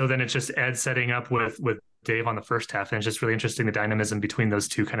 and so then it's just Ed setting up with Dave on the first half, and it's just really interesting the dynamism between those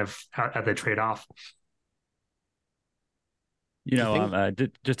two, kind of how they trade off.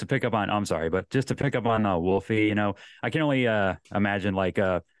 Just to pick up on, I'm sorry, but just to pick up on Wolfie, I can only imagine like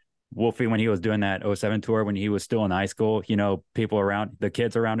Wolfie when he was doing that 07 tour when he was still in high school. People around, the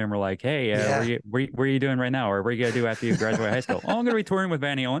kids around him were like, "Hey, what are you doing right now? Or what are you gonna do after you graduate high school?" "Oh, I'm gonna be touring with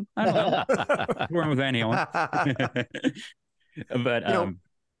Van Halen." "I don't know." Touring with Van Halen. But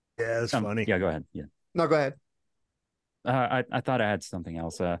yeah, it's funny. Yeah, go ahead. Yeah. No, go ahead. I thought I had something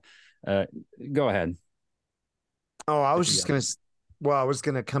else. Go ahead. Oh, I was just gonna. Well, I was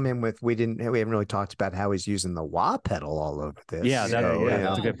gonna come in with we haven't really talked about how he's using the wah pedal all over this. Yeah,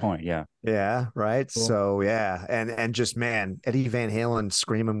 that's a good point. Yeah. Yeah. Right. Cool. So yeah, and just man, Eddie Van Halen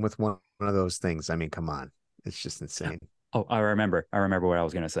screaming with one of those things. I mean, come on, it's just insane. Oh, I remember what I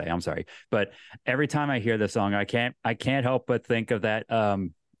was gonna say. I'm sorry, but every time I hear the song, I can't help but think of that.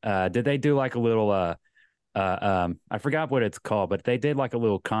 Did they do like a little I forgot what it's called, but they did like a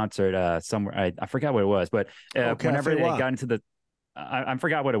little concert somewhere. I forgot what it was, but whenever they got into the, I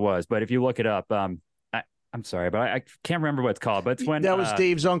forgot what it was, but if you look it up, I'm sorry, but I can't remember what it's called. But it's when that was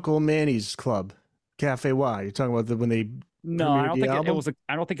Dave's uncle Manny's club, Cafe Y. You're talking about when they. No, I don't think it was.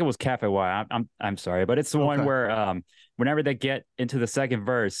 I don't think it was Cafe Y. I'm sorry, but it's the one where whenever they get into the second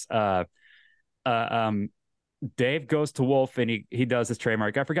verse, Dave goes to Wolf and he does his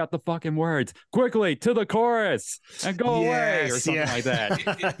trademark. "I forgot the fucking words. Quickly to the chorus and go away," or something like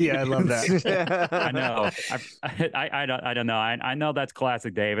that. Yeah, I love that. I know. I don't know. I know that's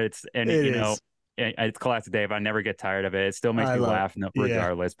classic Dave. It's classic Dave. I never get tired of it. It still makes me laugh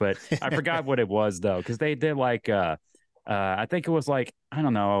regardless. But I forgot what it was though, because they did like I think it was like, I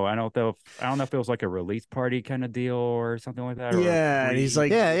don't know. I don't know if it was like a release party kind of deal or something like that. Yeah, and he's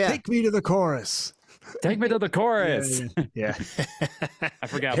like, "Take me to the chorus. Take me to the chorus." Yeah. I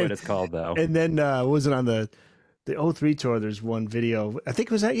forgot what it's called though. And then was it on the 03 tour? There's one video. I think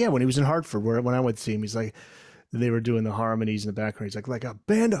it was that when he was in Hartford, when I went to see him, he's like, they were doing the harmonies in the background. He's like a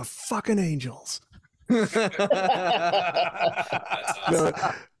band of fucking angels.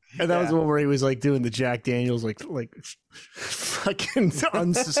 And that was the one where he was like doing the Jack Daniels, like fucking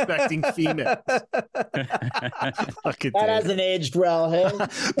unsuspecting female. That hasn't aged well, hey?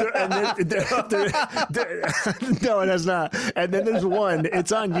 No, it has not. And then there's one.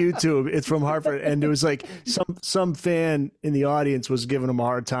 It's on YouTube. It's from Hartford, and there was like some fan in the audience was giving him a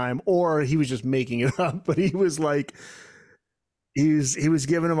hard time, or he was just making it up. But he was like. He was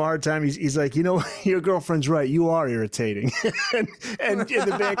giving him a hard time. He's like, your girlfriend's right. You are irritating. and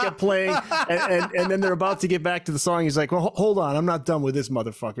the band kept playing. And then they're about to get back to the song. He's like, well, hold on. I'm not done with this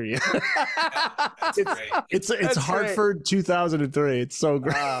motherfucker yet. It's Hartford great. 2003. It's so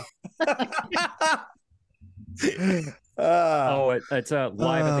great. It's live at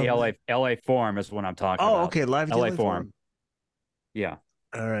the LA Forum is what I'm talking about. Oh, okay. Live at the LA Forum. Yeah.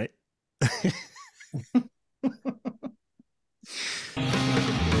 All right.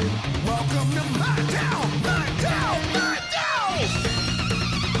 Welcome to my town, my town, my town.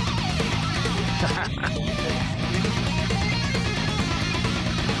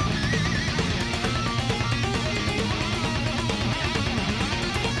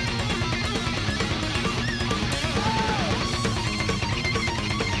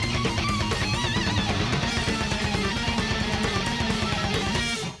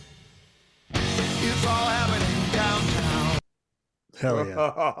 It's all happening downtown. Hell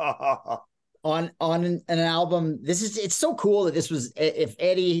yeah. On an album, it's so cool that this was, if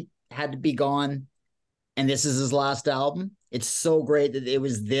Eddie had to be gone and this is his last album, it's so great that it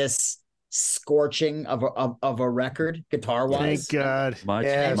was this scorching of a record guitar wise. Thank God.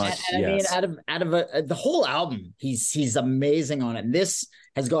 I mean, out of the whole album, he's amazing on it. And this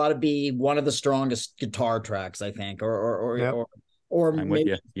has got to be one of the strongest guitar tracks, I think, or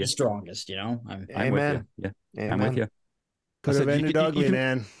maybe the strongest. I'm with you. Yeah, I'm with you. Could have ended ugly,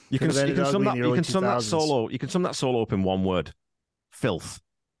 man. You can sum that solo. You can sum that solo up in one word. filth.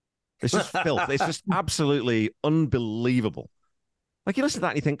 It's just filth. It's just absolutely unbelievable. Like you listen to that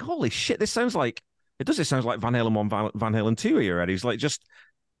and you think, holy shit, this sounds like Van Halen 1, Van Halen 2 here, Eddie. He's like just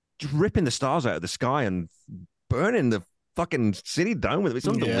ripping the stars out of the sky and burning the fucking city down with it. It's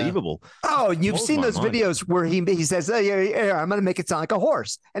unbelievable. Oh, you've seen those videos where he says, oh, yeah, I'm going to make it sound like a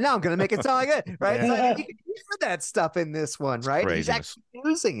horse. And now I'm going to make it sound like it, right? Like, you can hear that stuff in this one, right? He's actually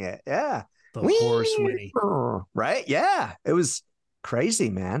using it. Yeah. The horse whinny. Right? Yeah. It was crazy,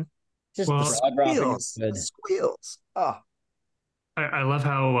 man. Just the squeals. Oh. I love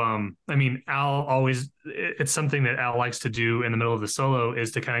how Al always, it's something that Al likes to do in the middle of the solo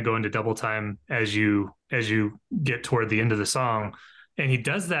is to kind of go into double time as you get toward the end of the song. And he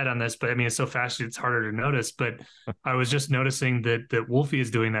does that on this, but I mean, it's so fast, it's harder to notice. But I was just noticing that Wolfie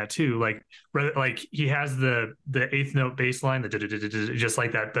is doing that too. Like he has the eighth note bass line, just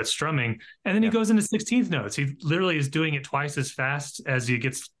like that strumming. And then he goes into 16th notes. He literally is doing it twice as fast as he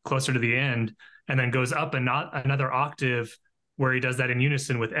gets closer to the end, and then goes up and not another octave where he does that in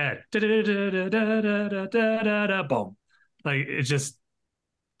unison with Ed. Boom. Like it's just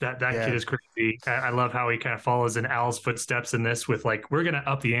that kid is crazy. I love how he kind of follows in Al's footsteps in this with like, we're going to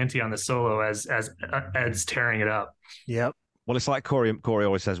up the ante on the solo as Ed's tearing it up. Yep. Well, it's like Corey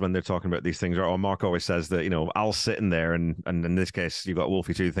always says when they're talking about these things, or Mark always says that, Al's sitting there and in this case, you've got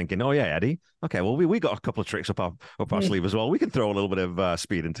Wolfie too thinking, oh yeah, Eddie. Okay, well, we got a couple of tricks up our sleeve as well. We can throw a little bit of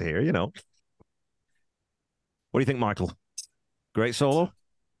speed into here, What do you think, Michael? Great solo?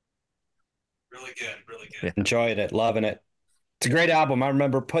 Really good. Yeah. Enjoyed it. Loving it. It's a great album. I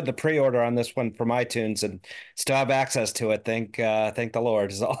remember putting the pre-order on this one from iTunes and still have access to it. Thank the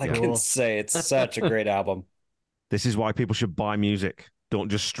Lord is all I can say. It's such a great album. This is why people should buy music. Don't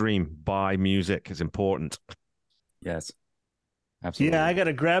just stream. Buy music. It's important. Yes. Absolutely. Yeah, I got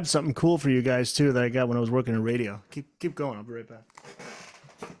to grab something cool for you guys too that I got when I was working in radio. Keep going. I'll be right back.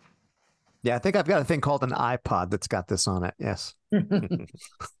 Yeah, I think I've got a thing called an iPod that's got this on it. Yes.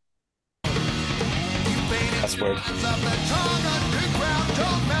 That's weird.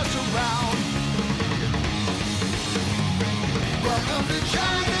 Welcome to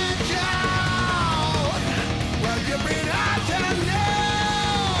Chinatown. Well, you've been out there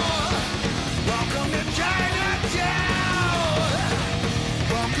now. Welcome to Chinatown.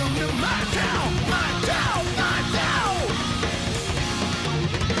 Welcome to my town, my town, my town.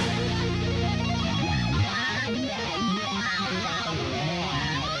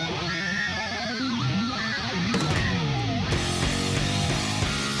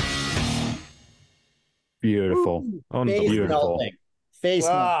 Beautiful. Beautiful. Face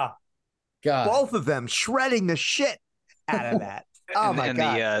God. God. Both of them shredding the shit out of that. Oh my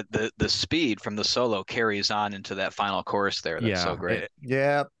God. The speed from the solo carries on into that final chorus there. That's so great.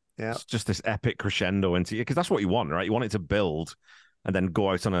 Yeah. It's just this epic crescendo into because that's what you want, right? You want it to build and then go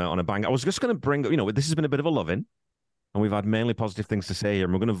out on a bang. I was just going to bring, this has been a bit of a love-in, and we've had mainly positive things to say here,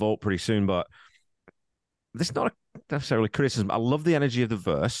 and we're going to vote pretty soon, but this is not necessarily criticism. I love the energy of the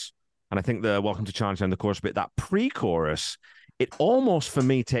verse, and I think the Welcome to Chinatown, the chorus bit, that pre-chorus, it almost, for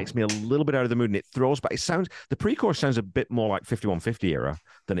me, takes me a little bit out of the mood, and it throws back. The pre-chorus sounds a bit more like 5150 era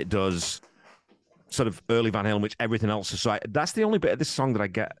than it does sort of early Van Halen, which everything else is. So that's the only bit of this song that I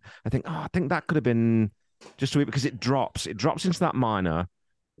get. I think that could have been just weird because it drops into that minor,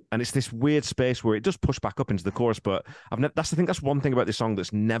 and it's this weird space where it does push back up into the chorus. But that's one thing about this song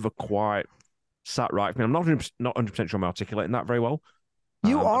that's never quite sat right for me. I'm not 100% sure I'm articulating that very well.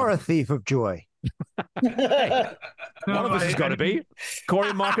 You are a thief of joy. One of us has got to be. Corey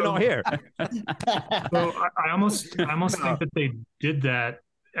and Mark are not here. So I almost think that they did that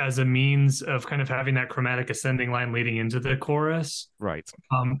as a means of kind of having that chromatic ascending line leading into the chorus, right?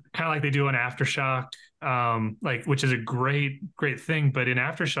 Kind of like they do in Aftershock, which is a great thing. But in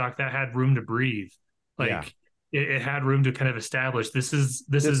Aftershock, that had room to breathe. It had room to kind of establish this is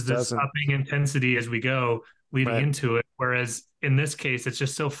this upping intensity as we go leading into it. Whereas in this case, it's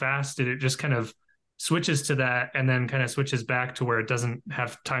just so fast and it just kind of switches to that and then kind of switches back to where it doesn't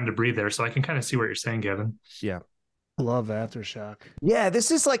have time to breathe there. So I can kind of see what you're saying, Kevin. Yeah. Love Aftershock. Yeah, this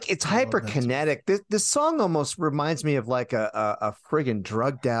is like, it's hyperkinetic. This song almost reminds me of like a friggin'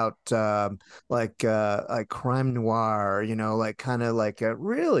 drugged out like crime noir, like kind of like a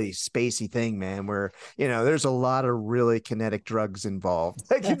really spacey thing, man, where there's a lot of really kinetic drugs involved.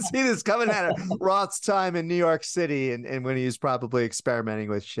 I can see this coming out of Roth's time in New York City and when he was probably experimenting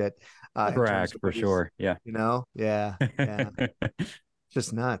with shit. Correct, for sure. Yeah. Yeah.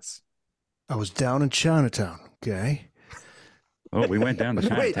 Just nuts. I was down in Chinatown. Okay. Oh, we went down to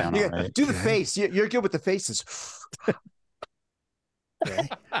Chinatown. Wait, right. Do the face. You're good with the faces.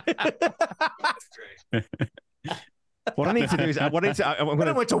 Well, What I need to do is I'm going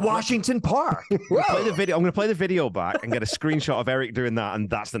I went to Washington Park. play the video. I'm going to play the video back and get a screenshot of Eric doing that, and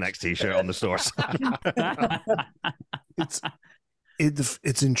that's the next T-shirt on the store.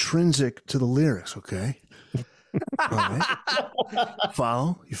 It's intrinsic to the lyrics. Okay. All right.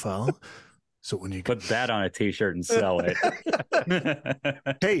 You follow. So when you put that on a T-shirt and sell it.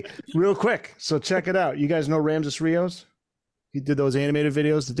 Hey, real quick. So check it out. You guys know Ramses Rios? He did those animated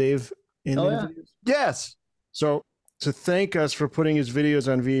videos, the Dave animated videos. Yes. So to thank us for putting his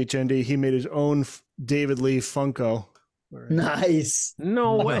videos on VHND, he made his own David Lee Funko. Nice.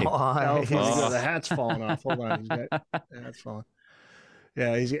 No way. The hat's falling off. Hold on. The hat's falling.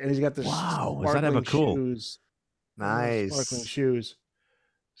 Yeah, he's got this. Wow, was that ever cool? Shoes. Nice. Sparkling shoes.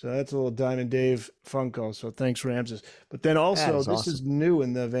 So that's a little Diamond Dave Funko. So thanks, Ramses. But then also, this awesome. is new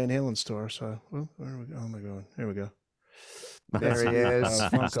in the Van Halen store. So, where are we? Oh my God. Here we go. There he is.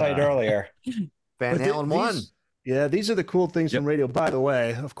 Played earlier. Van Halen 1. Yeah, these are the cool things from radio. By the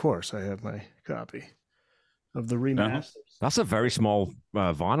way, of course, I have my copy of the remasters. That's a very small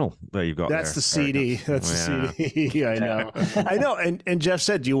vinyl that you've got. That's there, the CD. Eric. That's the CD. I know. I know. And Jeff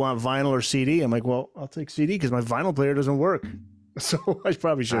said, "Do you want vinyl or CD?" I'm like, "Well, I'll take CD because my vinyl player doesn't work." So I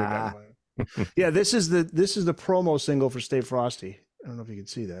probably should have gotten vinyl. Yeah, this is the promo single for Stay Frosty. I don't know if you can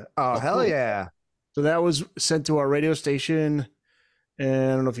see that. Oh, hell cool. yeah. So that was sent to our radio station.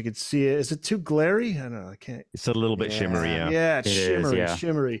 And I don't know if you could see it. Is it too glary? I don't know. I can't. It's a little bit shimmery, yeah. Yeah, it's shimmery, is.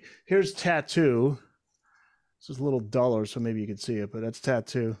 shimmery. Here's Tattoo. This is a little duller, so maybe you could see it, but that's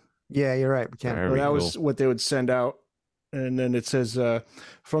Tattoo. Yeah, you're right. We can't. Well, that was what they would send out. And then it says,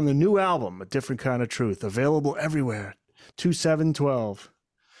 from the new album, A Different Kind of Truth, available everywhere, 2712.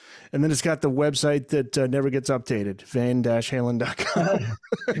 And then it's got the website that never gets updated, van-halen.com.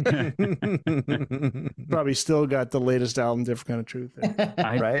 Probably still got the latest album, Different Kind of Truth.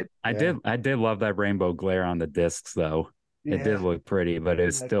 Right? I did love that rainbow glare on the discs, though. Yeah. It did look pretty, but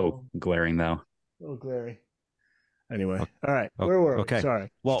it's still glaring, though. A little glary. Anyway, all right. Where were we? Okay. Sorry.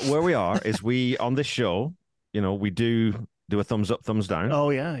 Well, where we are is we, on this show, we do a thumbs up, thumbs down. Oh,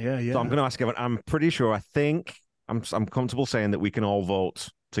 yeah. So I'm going to ask everyone, I'm pretty sure, I think, I'm comfortable saying that we can all vote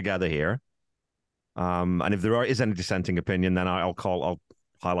together here. And if there is any dissenting opinion, then I'll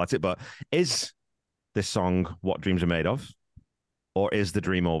highlight it. But is this song What Dreams Are Made Of? Or is the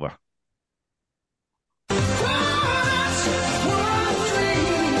dream over?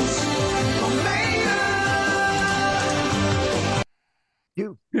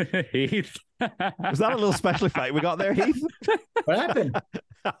 You. Heath. Was that a little special effect we got there, Heath? What happened?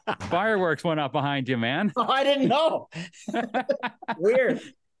 Fireworks went off behind you, man. Oh, I didn't know. Weird.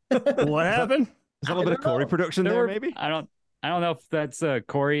 What happened? Is that a little bit of Corey production there, maybe? I don't know if that's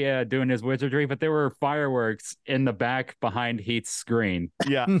Corey doing his wizardry, but there were fireworks in the back behind Heath's screen.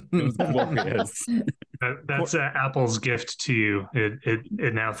 Yeah. It was glorious. That's Apple's gift to you.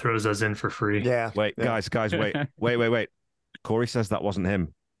 It now throws us in for free. Yeah. Wait, guys, wait. Corey says that wasn't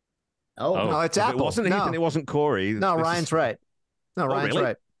him. Oh, no, it's If Apple. it wasn't Heath and it wasn't Corey. No, Ryan's right. No, Ryan's really?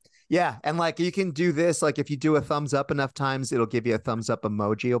 right. Yeah, and like you can do this, like if you do a thumbs up enough times, it'll give you a thumbs up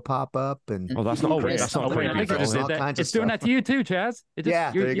emoji will pop up, and that's not great. That's not wait, I think it just did that. It's doing that to you too, Chaz. It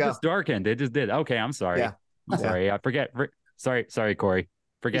just, there you go. just darkened. It just did. Okay, I'm sorry. Yeah. I'm sorry. I forget. Sorry, Corey.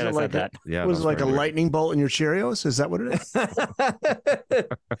 Forget I said that. Yeah, was it like a lightning bolt in your Cheerios? Is that what it is?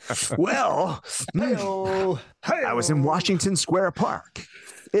 Well, I was in Washington Square Park.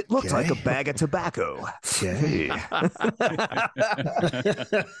 It looked like a bag of tobacco. Okay.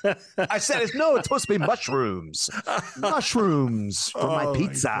 I said, no, it's supposed to be mushrooms. Mushrooms for my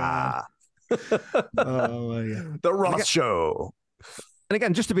pizza. Oh my God. The Ross Show. And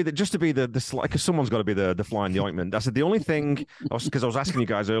again, just to be the because someone's got to be the fly in the ointment. I said the only thing because I was asking you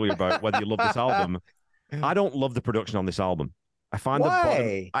guys earlier about whether you love this album. I don't love the production on this album. I find the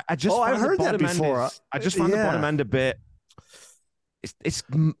bottom. I just. I've heard that before. I just find the bottom end a bit. It's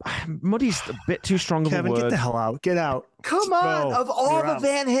muddy's a bit too strong of a word. Kevin, get the hell out. Get out. Come on. Of all the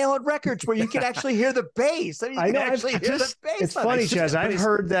Van Halen records where you can actually hear the bass. I mean, you can actually hear the bass. It's funny, Chaz. I've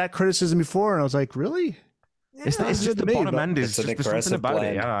heard that criticism before, and I was like, really? Yeah, it's just the bottom end is just there's something about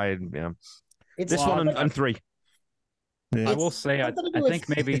it. Yeah. This one and 3. Yeah. I will say, I think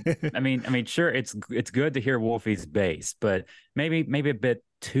maybe. I mean, sure, it's good to hear Wolfie's bass, but maybe a bit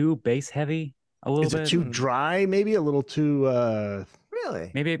too bass heavy. A little bit. Is it too dry? Maybe a little too.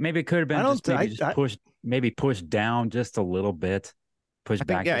 Really? Maybe it could have been pushed down just a little bit. Push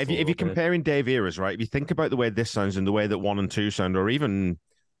back. Yeah, if you're comparing Dave eras, right? If you think about the way this sounds and the way that 1 and 2 sound, or even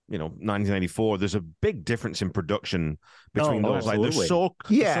 1984, there's a big difference in production between those. Like there's so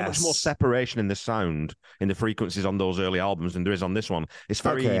much more separation in the sound, in the frequencies on those early albums than there is on this one. It's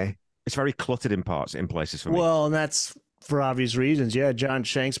very cluttered in places for me. Well, and that's for obvious reasons. Yeah, John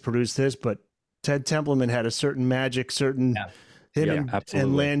Shanks produced this, but Ted Templeman had a certain magic, him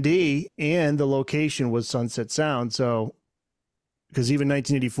and Landy, and the location was Sunset Sound. So, because even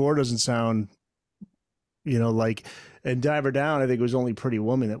 1984 doesn't sound, like, and Diver Down, I think it was only Pretty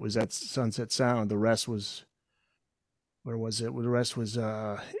Woman that was at Sunset Sound. The rest was, where was it? The rest was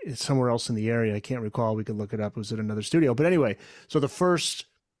somewhere else in the area. I can't recall. We could look it up. It was at another studio. But anyway, so the first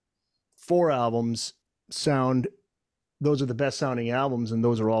 4 albums those are the best sounding albums, and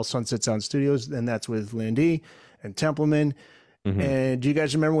those are all Sunset Sound Studios, and that's with Landy and Templeman. Mm-hmm. And do you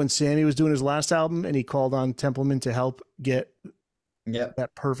guys remember when Sammy was doing his last album and he called on Templeman to help get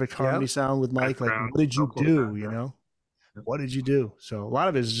that perfect harmony sound with Mike? Like, what did you do, What did you do? So a lot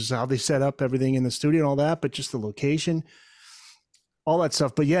of it is just how they set up everything in the studio and all that, but just the location, all that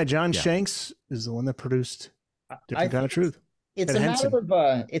stuff. But yeah, John Shanks is the one that produced Different Kind of Truth. It's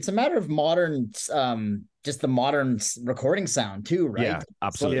a matter of modern, just the modern recording sound too, right? Yeah,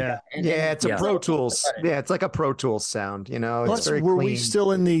 absolutely. It's a Pro Tools. Yeah, it's like a Pro Tools sound. Plus, it's very were clean. we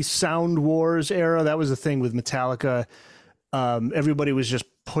still in the Sound Wars era? That was the thing with Metallica. Everybody was just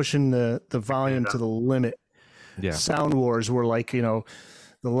pushing the volume to the limit. Yeah. Sound Wars were like, the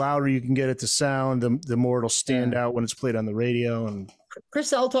louder you can get it to sound, the more it'll stand out when it's played on the radio. And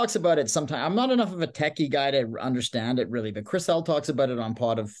Chris L talks about it sometimes. I'm not enough of a techie guy to understand it really, but Chris L talks about it on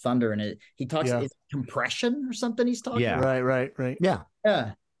Pod of Thunder, and he talks it's compression or something he's talking about. Right. Yeah.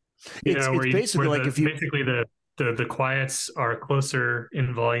 It's basically like basically the quiets are closer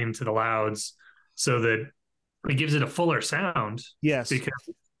in volume to the louds, so that it gives it a fuller sound. Yes. Because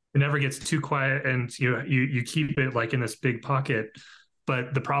it never gets too quiet, and you keep it like in this big pocket.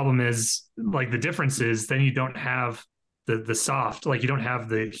 But the problem is, like, the difference is then you don't have the soft, like you don't have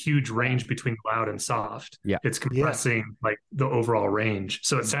the huge range between loud and soft. Yeah. It's compressing like the overall range.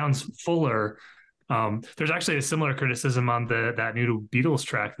 So it sounds fuller. There's actually a similar criticism on that new Beatles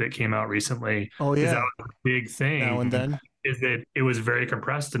track that came out recently. Oh yeah. That was a big thing. Now and then. Is that it was very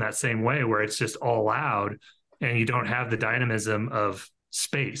compressed in that same way, where it's just all loud and you don't have the dynamism of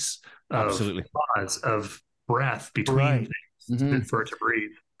space, of pause, of breath between things for it to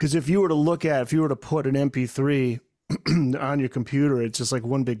breathe. Because if you were to put an MP3 on your computer, it's just like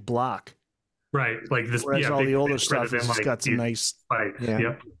one big block. Right. Like this. Whereas all the older stuff has just got some nice.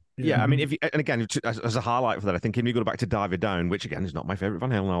 Yeah, I mean, and again, as a highlight for that, I think if you go back to Dive It Down, which again is not my favorite Van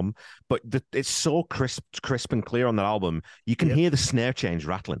Halen album, but it's so crisp and clear on that album. You can hear the snare change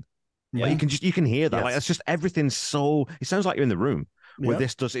rattling. Yeah. Like you can hear that. Yes. Like it's just everything's so. It sounds like you're in the room. Where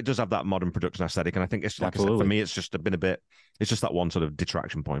this does have that modern production aesthetic, and I think it's like I said, for me, it's just been a bit. It's just that one sort of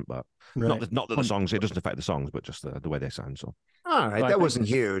detraction point, but not that the songs. It doesn't affect the songs, but just the way they sound. So all right, that wasn't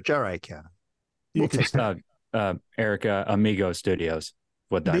huge. All right, Kevin. We'll take Erica Amigo Studios.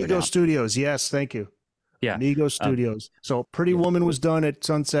 Amigo Studios, yes, thank you. Yeah, Amigo Studios. So Pretty Woman was done at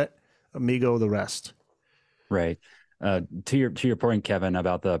Sunset. Amigo, the rest. Right. To your point, Kevin,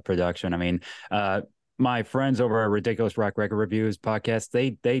 about the production. I mean, my friends over at Ridiculous Rock Record Reviews podcast,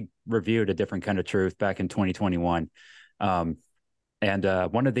 they reviewed A Different Kind of Truth back in 2021. And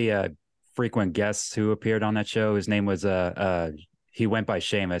one of the frequent guests who appeared on that show, his name was he went by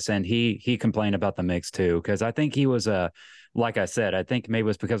Seamus, and he complained about the mix too, because I think he was like I said, I think maybe it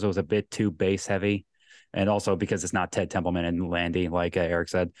was because it was a bit too bass heavy, and also because it's not Ted Templeman and Landy, like Eric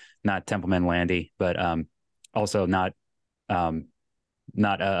said, not Templeman, Landy, but also not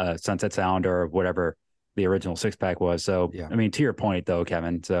Sunset Sound or whatever the original Six Pack was. So I mean, to your point though,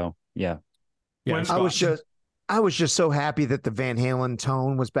 Kevin. So yeah. I was just so happy that the Van Halen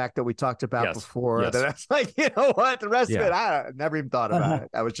tone was back that we talked about before. That I was like, you know what? The rest of it, I never even thought about it.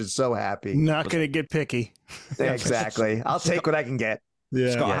 I was just so happy. Not going to get picky. Exactly. I'll take what I can get.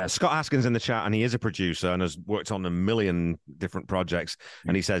 Yeah. Scott Haskins in the chat, and he is a producer and has worked on a million different projects.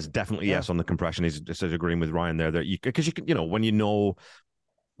 And he says definitely yes on the compression. He's just agreeing with Ryan there that because you can, when you know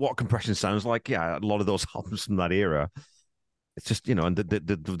what compression sounds like, a lot of those albums from that era. It's just, and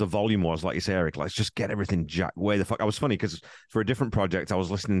the volume was, like you say, Eric, let's just get everything jacked way the fuck. I was funny because for a different project, I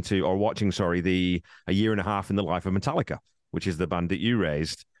was listening to or watching, A Year and a Half in the Life of Metallica, which is the band that you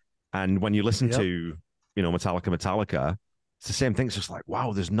raised. And when you listen to, Metallica, it's the same thing. It's just like,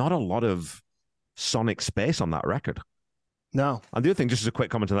 wow, there's not a lot of sonic space on that record. No. And the other thing, just as a quick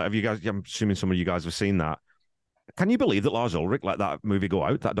comment on that, I'm assuming some of you guys have seen that. Can you believe that Lars Ulrich let that movie go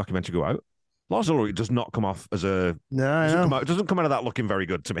out, that documentary go out? Lars Ulrich does not come off as doesn't come out of that looking very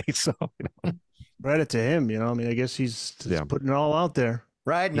good to me. So credit to him, I guess he's putting it all out there.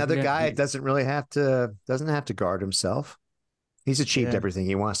 Right. Another guy doesn't have to guard himself. He's achieved everything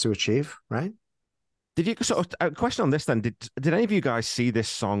he wants to achieve, right? Did you a question on this then? Did any of you guys see this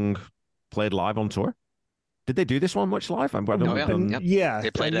song played live on tour? Did they do this one much live? Yeah,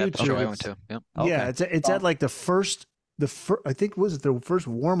 they played it at the show I went to. Yep. Yeah, it's at like the first I think was it the first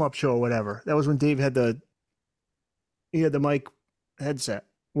warm up show or whatever. That was when Dave had the mic headset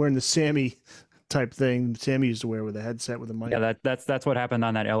wearing the Sammy type thing Sammy used to wear with a headset with a mic. Yeah, that's what happened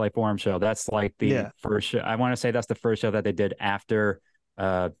on that LA Forum show. That's like the first show. I want to say that's the first show that they did after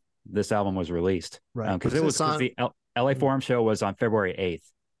this album was released. Right. Because the LA Forum show was on February 8th.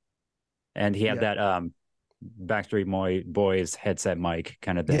 And he had that Backstreet Boys headset mic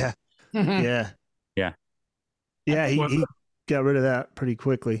kind of thing. Yeah. Yeah, he got rid of that pretty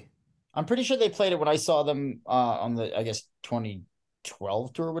quickly. I'm pretty sure they played it when I saw them on the, I guess,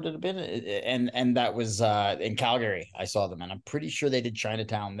 2012 tour would it have been, and that was in Calgary. I saw them, and I'm pretty sure they did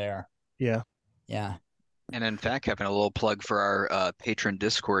Chinatown there. Yeah. And in fact, having a little plug for our patron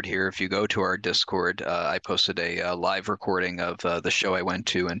Discord here. If you go to our Discord, I posted a live recording of the show I went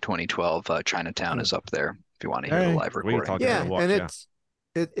to in 2012. Chinatown is up there if you want to hear the live recording.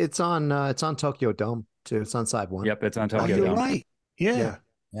 It's on Tokyo Dome too. It's on side one. Yep, it's on Tokyo Dome. You're right. Yeah.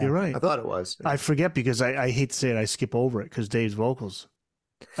 You're right. I thought it was. I forget because I hate to say it. I skip over it because Dave's vocals.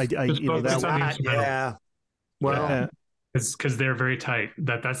 Yeah. Well, it's because they're very tight.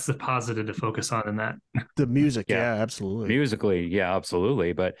 That's the positive to focus on in that. The music, absolutely. Musically, yeah,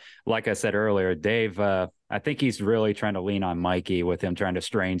 absolutely. But like I said earlier, Dave, I think he's really trying to lean on Mikey with him trying to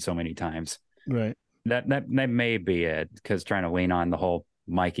strain so many times. Right. That may be it, because trying to lean on the whole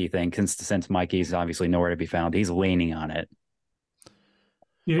Mikey thing, since Mikey's obviously nowhere to be found, he's leaning on it.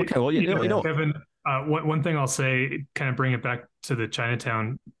 Okay, well, you know, Kevin, one thing I'll say, kind of bring it back to the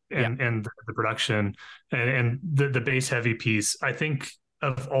Chinatown and the production and the bass heavy piece. I think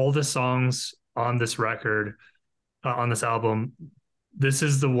of all the songs on this record, on this album, this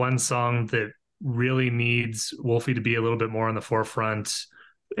is the one song that really needs Wolfie to be a little bit more on the forefront.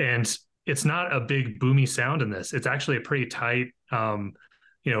 And it's not a big boomy sound in this. It's actually a pretty tight, a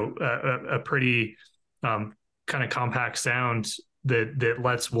pretty kind of compact sound that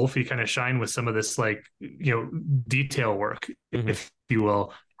lets Wolfie kind of shine with some of this, like, detail work, if you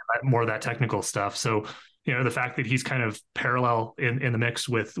will, more of that technical stuff. So, the fact that he's kind of parallel in the mix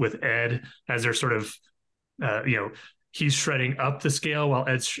with Ed, as they're sort of, he's shredding up the scale while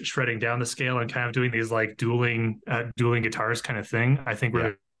Ed's shredding down the scale, and kind of doing these like dueling guitars kind of thing. I think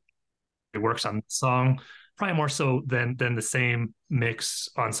really it works on the song, probably more so than the same mix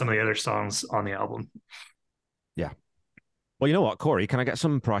on some of the other songs on the album. Yeah. Well, you know what, Corey, can I get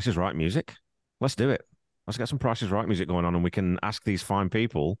some Price is Right music? Let's do it. Let's get some Price is Right music going on, and we can ask these fine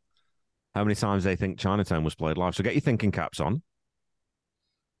people how many times they think Chinatown was played live. So get your thinking caps on.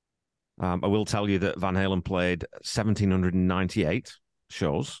 I will tell you that Van Halen played 1,798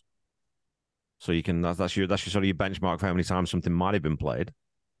 shows. So you can that's your sort of your benchmark for how many times something might have been played.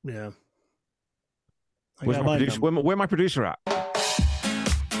 Yeah. Where's my producer at?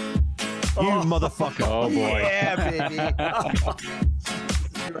 You motherfucker. Oh, boy. Yeah, baby.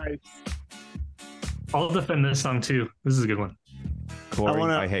 Right. I'll defend this song, too. This is a good one. Corey,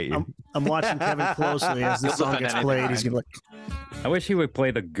 I hate you. I'm watching Kevin closely as this song gets played. He's going to I wish he would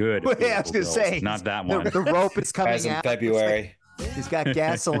play the good. Yeah, I was going to say. Not that one. The rope is coming As in out. February. He's got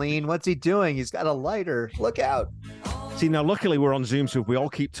gasoline. What's he doing? He's got a lighter. Look out. See, now, luckily, we're on Zoom, so if we all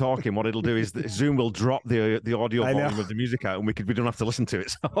keep talking, what it'll do is that Zoom will drop the audio volume of the music out, and we don't have to listen to it.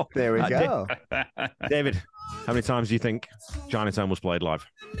 So there we go. David, how many times do you think Chinatown was played live?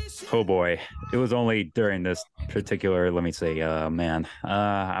 Oh, boy. It was only during this particular, let me see,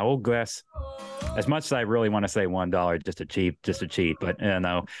 I will guess, as much as I really want to say $1 just to cheat, but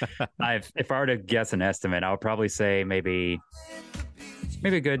if I were to guess an estimate, I would probably say maybe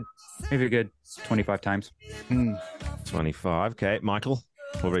a good 25 times. 25. Okay, Michael,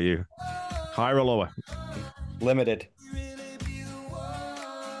 what about you? Higher or lower? Limited.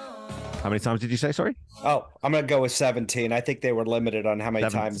 How many times did you say, sorry? Oh, I'm going to go with 17. I think they were limited on how many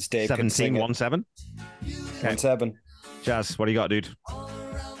times Dave can sing 17, 1-7? 1-7. Jazz, what do you got, dude?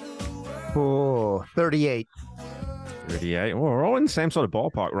 Oh, 38. 38. Well, we're all in the same sort of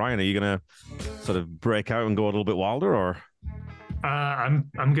ballpark. Ryan, are you going to sort of break out and go a little bit wilder, or? I'm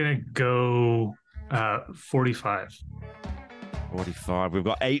going to go 45. 45. We've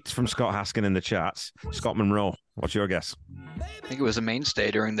got 8 from Scott Haskin in the chats. Scott Monroe, what's your guess? I think it was a mainstay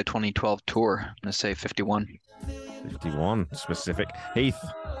during the 2012 tour. I'm going to say 51. 51, specific. Heath,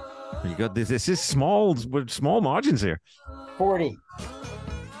 you got this. This is small margins here. 40.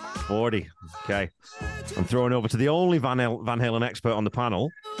 40. Okay. I'm throwing over to the only Van Halen expert on the panel,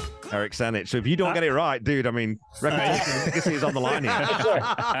 Eric Senich. So if you don't get it right, dude, I mean, reputation is on the line here.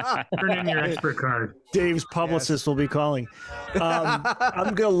 Turn in your expert card. Dave's publicist will be calling.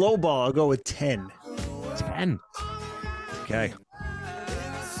 I'm going to lowball. I'll go with 10. 10. 10. Okay.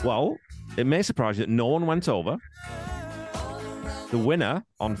 Well, it may surprise you that no one went over. The winner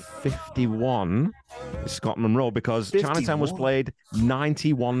on 51 is Scott Monroe because 51? Chinatown was played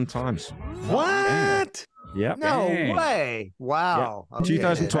 91 times. What? Yep. No way. Wow. Yep.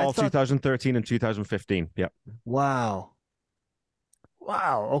 2012, 2013, and 2015. Yep. Wow.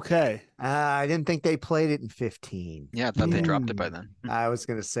 Okay. I didn't think they played it in 15. Yeah, I thought they dropped it by then. I was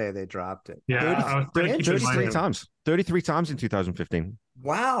going to say they dropped it. Yeah, 33 times. 33 times in 2015.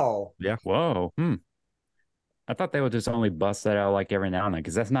 Wow. Yeah. Whoa. I thought they would just only bust that out like every now and then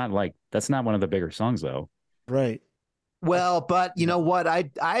because that's not one of the bigger songs though. Right. Well, but you know what?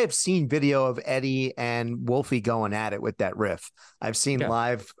 I have seen video of Eddie and Wolfie going at it with that riff. I've seen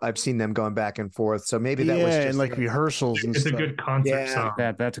live. I've seen them going back and forth. So maybe that was just and like rehersals and it's stuff. a good concert song.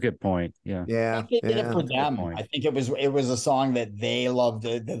 That's a good point. Yeah. I think they did it for them. I think it was a song that they loved,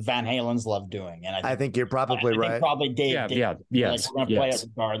 the Van Halens loved doing, and I think you're probably right. Probably Dave. Yes. Like, we're gonna play it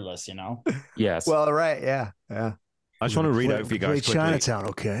regardless, you know. Yes. Well, right. Yeah. I just want to read out for you guys quickly. Chinatown,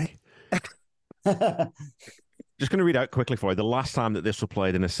 okay. Just going to read out quickly for you the last time that this was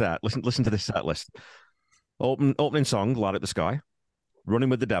played in a set. Listen to this set list. Opening song, Light Up the Sky, Running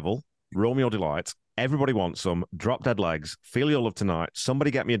with the Devil, Romeo Delight, Everybody Wants Some, Drop Dead Legs, Feel Your Love Tonight, Somebody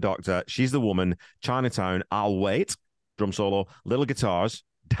Get Me a Doctor, She's the Woman, Chinatown, I'll Wait, drum solo, Little Guitars,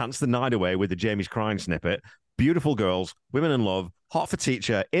 Dance the Night Away with the Jamie's Crying snippet, Beautiful Girls, Women in Love, Hot for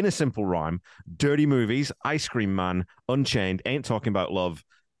Teacher, In a Simple Rhyme, Dirty Movies, Ice Cream Man, Unchained, Ain't Talking About Love,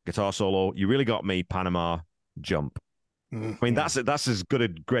 guitar solo, You Really Got Me, Panama, Jump. I mean, that's as good a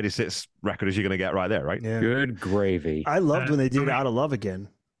greatest hits record as you're going to get right there, right? Yeah. Good gravy. I loved when they did Out of Love Again.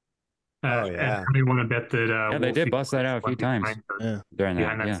 And I want to bet that they did bust that out a few times during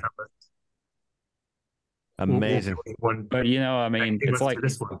that. Yeah. Amazing. But I mean, it's like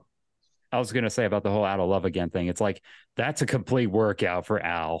this one. I was going to say about the whole Out of Love Again thing. It's like that's a complete workout for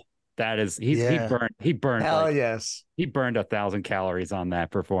Al. That is, he burned. Hell yes. He burned 1,000 calories on that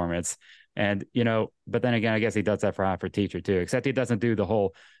performance. And, but then again, I guess he does that for Hot for Teacher too, except he doesn't do the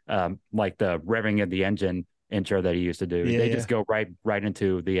whole, like the revving of the engine intro that he used to do. They just go right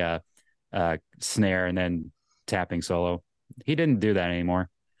into the snare and then tapping solo. He didn't do that anymore,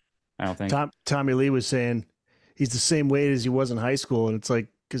 I don't think. Tommy Lee was saying he's the same weight as he was in high school. And it's like,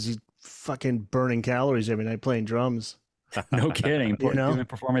 because he's fucking burning calories every night playing drums. No kidding. Doing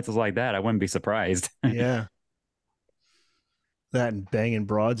performances like that, I wouldn't be surprised. Yeah. That and banging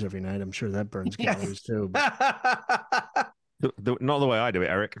broads every night. I'm sure that burns calories too. Not the way I do it,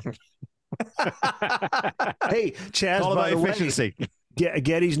 Eric. Hey, Chaz, it's all by about the efficiency. Way,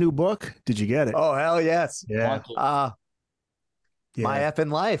 Getty's new book. Did you get it? Oh, hell yes. Yeah. My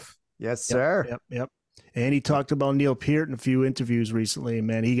effing life. Yes, sir. Yep. And he talked about Neil Peart in a few interviews recently, and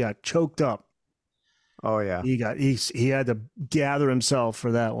man, he got choked up. Oh yeah. He had to gather himself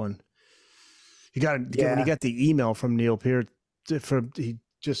for that one. When he got the email from Neil Peart, he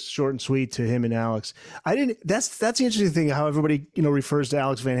just short and sweet to him and Alex. That's the interesting thing how everybody refers to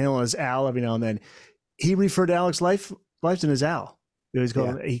Alex Van Halen as Al every now and then. He referred to Alex Lifeson as Al.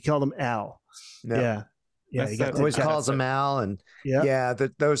 He called him Al. No. Yeah, he always calls him Al, and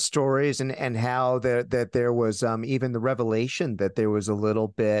those stories and how that there was even the revelation that there was a little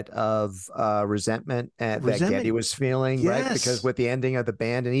bit of resentment that Geddy was feeling, right? Because with the ending of the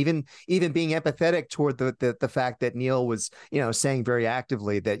band, and even being empathetic toward the fact that Neil was saying very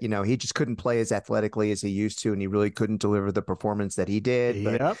actively that he just couldn't play as athletically as he used to, and he really couldn't deliver the performance that he did.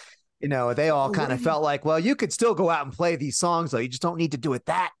 But they all kind of felt like, well, you could still go out and play these songs, though. You just don't need to do it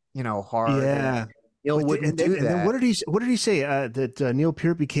that hard. Yeah. Neil wouldn't do that. And then what did he say? That Neil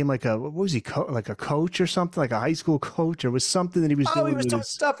Peart became like a like a coach or something, like a high school coach, or was something that he was doing? He was doing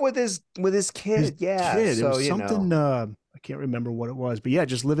stuff with his kid. Kid. So, it was something. I can't remember what it was, but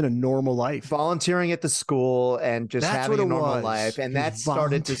just living a normal life, volunteering at the school, and just having a normal life, and that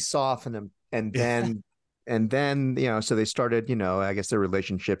started to soften him. And then so they started. I guess their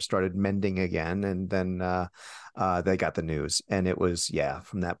relationship started mending again, and then they got the news, and it was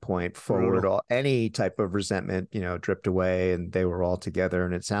from that point forward, any type of resentment dripped away, and they were all together.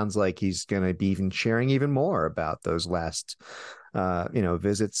 And it sounds like he's going to be even sharing even more about those last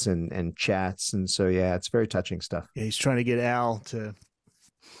visits and chats, and so it's very touching stuff. He's trying to get Al to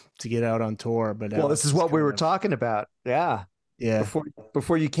get out on tour, but this is what we were talking about. Yeah.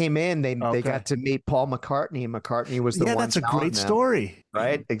 Before you came in, they got to meet Paul McCartney, and McCartney was the one. That's a great story,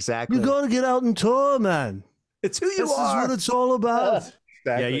 right? Exactly. You got to get out and tour, man. It's who you are. This is what it's all about.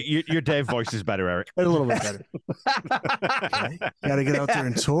 Exactly. Yeah, your Dave voice is better, Eric. A little bit better. Okay. You got to get out there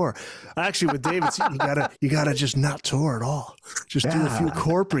and tour. Actually, with David, you gotta just not tour at all. Just do a few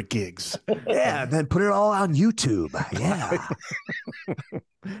corporate gigs. Yeah, and then put it all on YouTube. Yeah.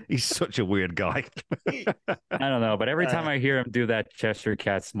 He's such a weird guy. I don't know, but every time I hear him do that Cheshire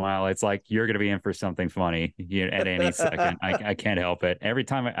Cat smile, it's like you're going to be in for something funny at any second. I can't help it. Every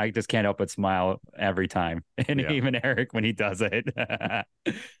time I just can't help but smile every time. And even Eric when he does it.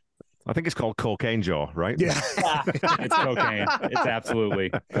 I think it's called cocaine jaw, right? Yeah. It's cocaine. It's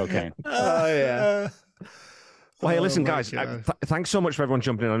absolutely cocaine. Oh, yeah. Well, hey, listen, guys, thanks so much for everyone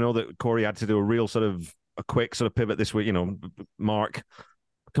jumping in. I know that Corey had to do a quick sort of pivot this week. Mark,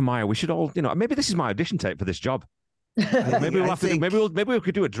 Kamaya, we should all, maybe this is my audition tape for this job. Maybe we'll have to. Maybe we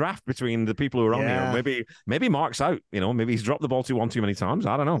could do a draft between the people who are on here. Maybe Mark's out. Maybe he's dropped the ball too many times.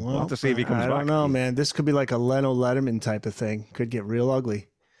 I don't know. We'll have to see if he comes back. I don't know, man. This could be like a Leno Letterman type of thing. Could get real ugly.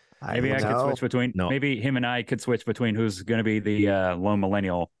 Maybe I could switch between. No. Maybe him and I could switch between who's going to be the lone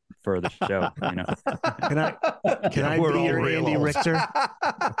millennial for the show. Can I be your Andy Richter?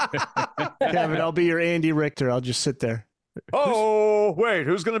 Kevin, I'll be your Andy Richter. I'll just sit there. Oh, wait,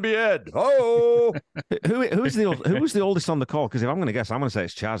 who's going to be Ed? Oh, who's the oldest on the call? Because if I'm going to guess, I'm going to say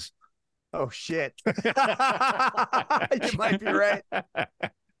it's Chaz. Oh shit! You might be right.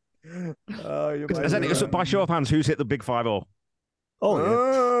 Oh, you might be right. So by show of hands, who's hit the big 5-0?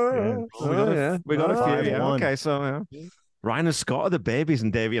 Oh yeah, we got a few. Yeah. Okay, so Ryan and Scott are the babies,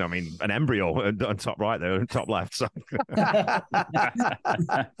 and Davey, an embryo on top right there, top left. So.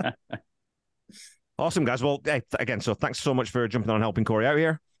 Awesome, guys. Well, hey, again, so thanks so much for jumping on and helping Corey out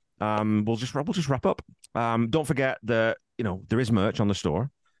here. We'll just wrap up. Don't forget that there is merch on the store,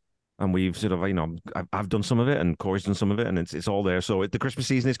 and we've sort of I've done some of it, and Corey's done some of it, and it's all there. So the Christmas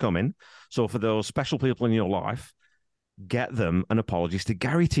season is coming. So for those special people in your life, get them an Apologies to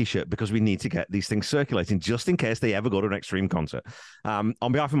Gary t-shirt, because we need to get these things circulating just in case they ever go to an Extreme concert. On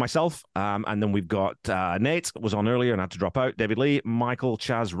behalf of myself, and then we've got Nate was on earlier and had to drop out, David Lee, Michael,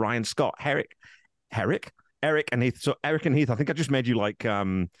 Chaz, Ryan, Scott, Eric and Heath. So Eric and Heath, I think I just made you like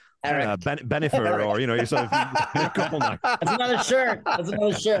Benifer, or you're sort of a couple now. That's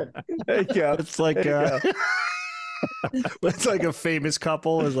another shirt. There you go. It's like it's like a famous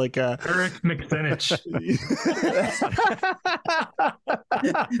couple is like Eric McFinich.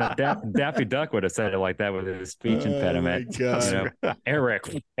 Daffy Duck would have said it like that with his speech impediment.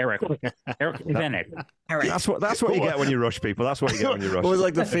 Eric Bennett. That's what you get when you rush people. That's what you get when you rush. It was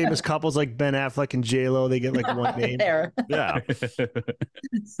like the famous couples like Ben Affleck and J-Lo. They get like one name. Yeah.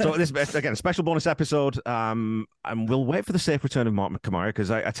 So this again, special bonus episode, and we'll wait for the safe return of Mark Kamara, because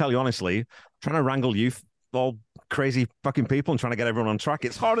I tell you honestly, trying to wrangle youth, all crazy fucking people, and trying to get everyone on track,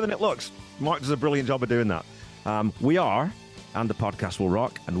 it's harder than it looks. Mark does a brilliant job of doing that. We are, and the podcast will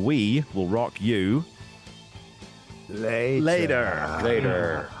rock, and we will rock you later.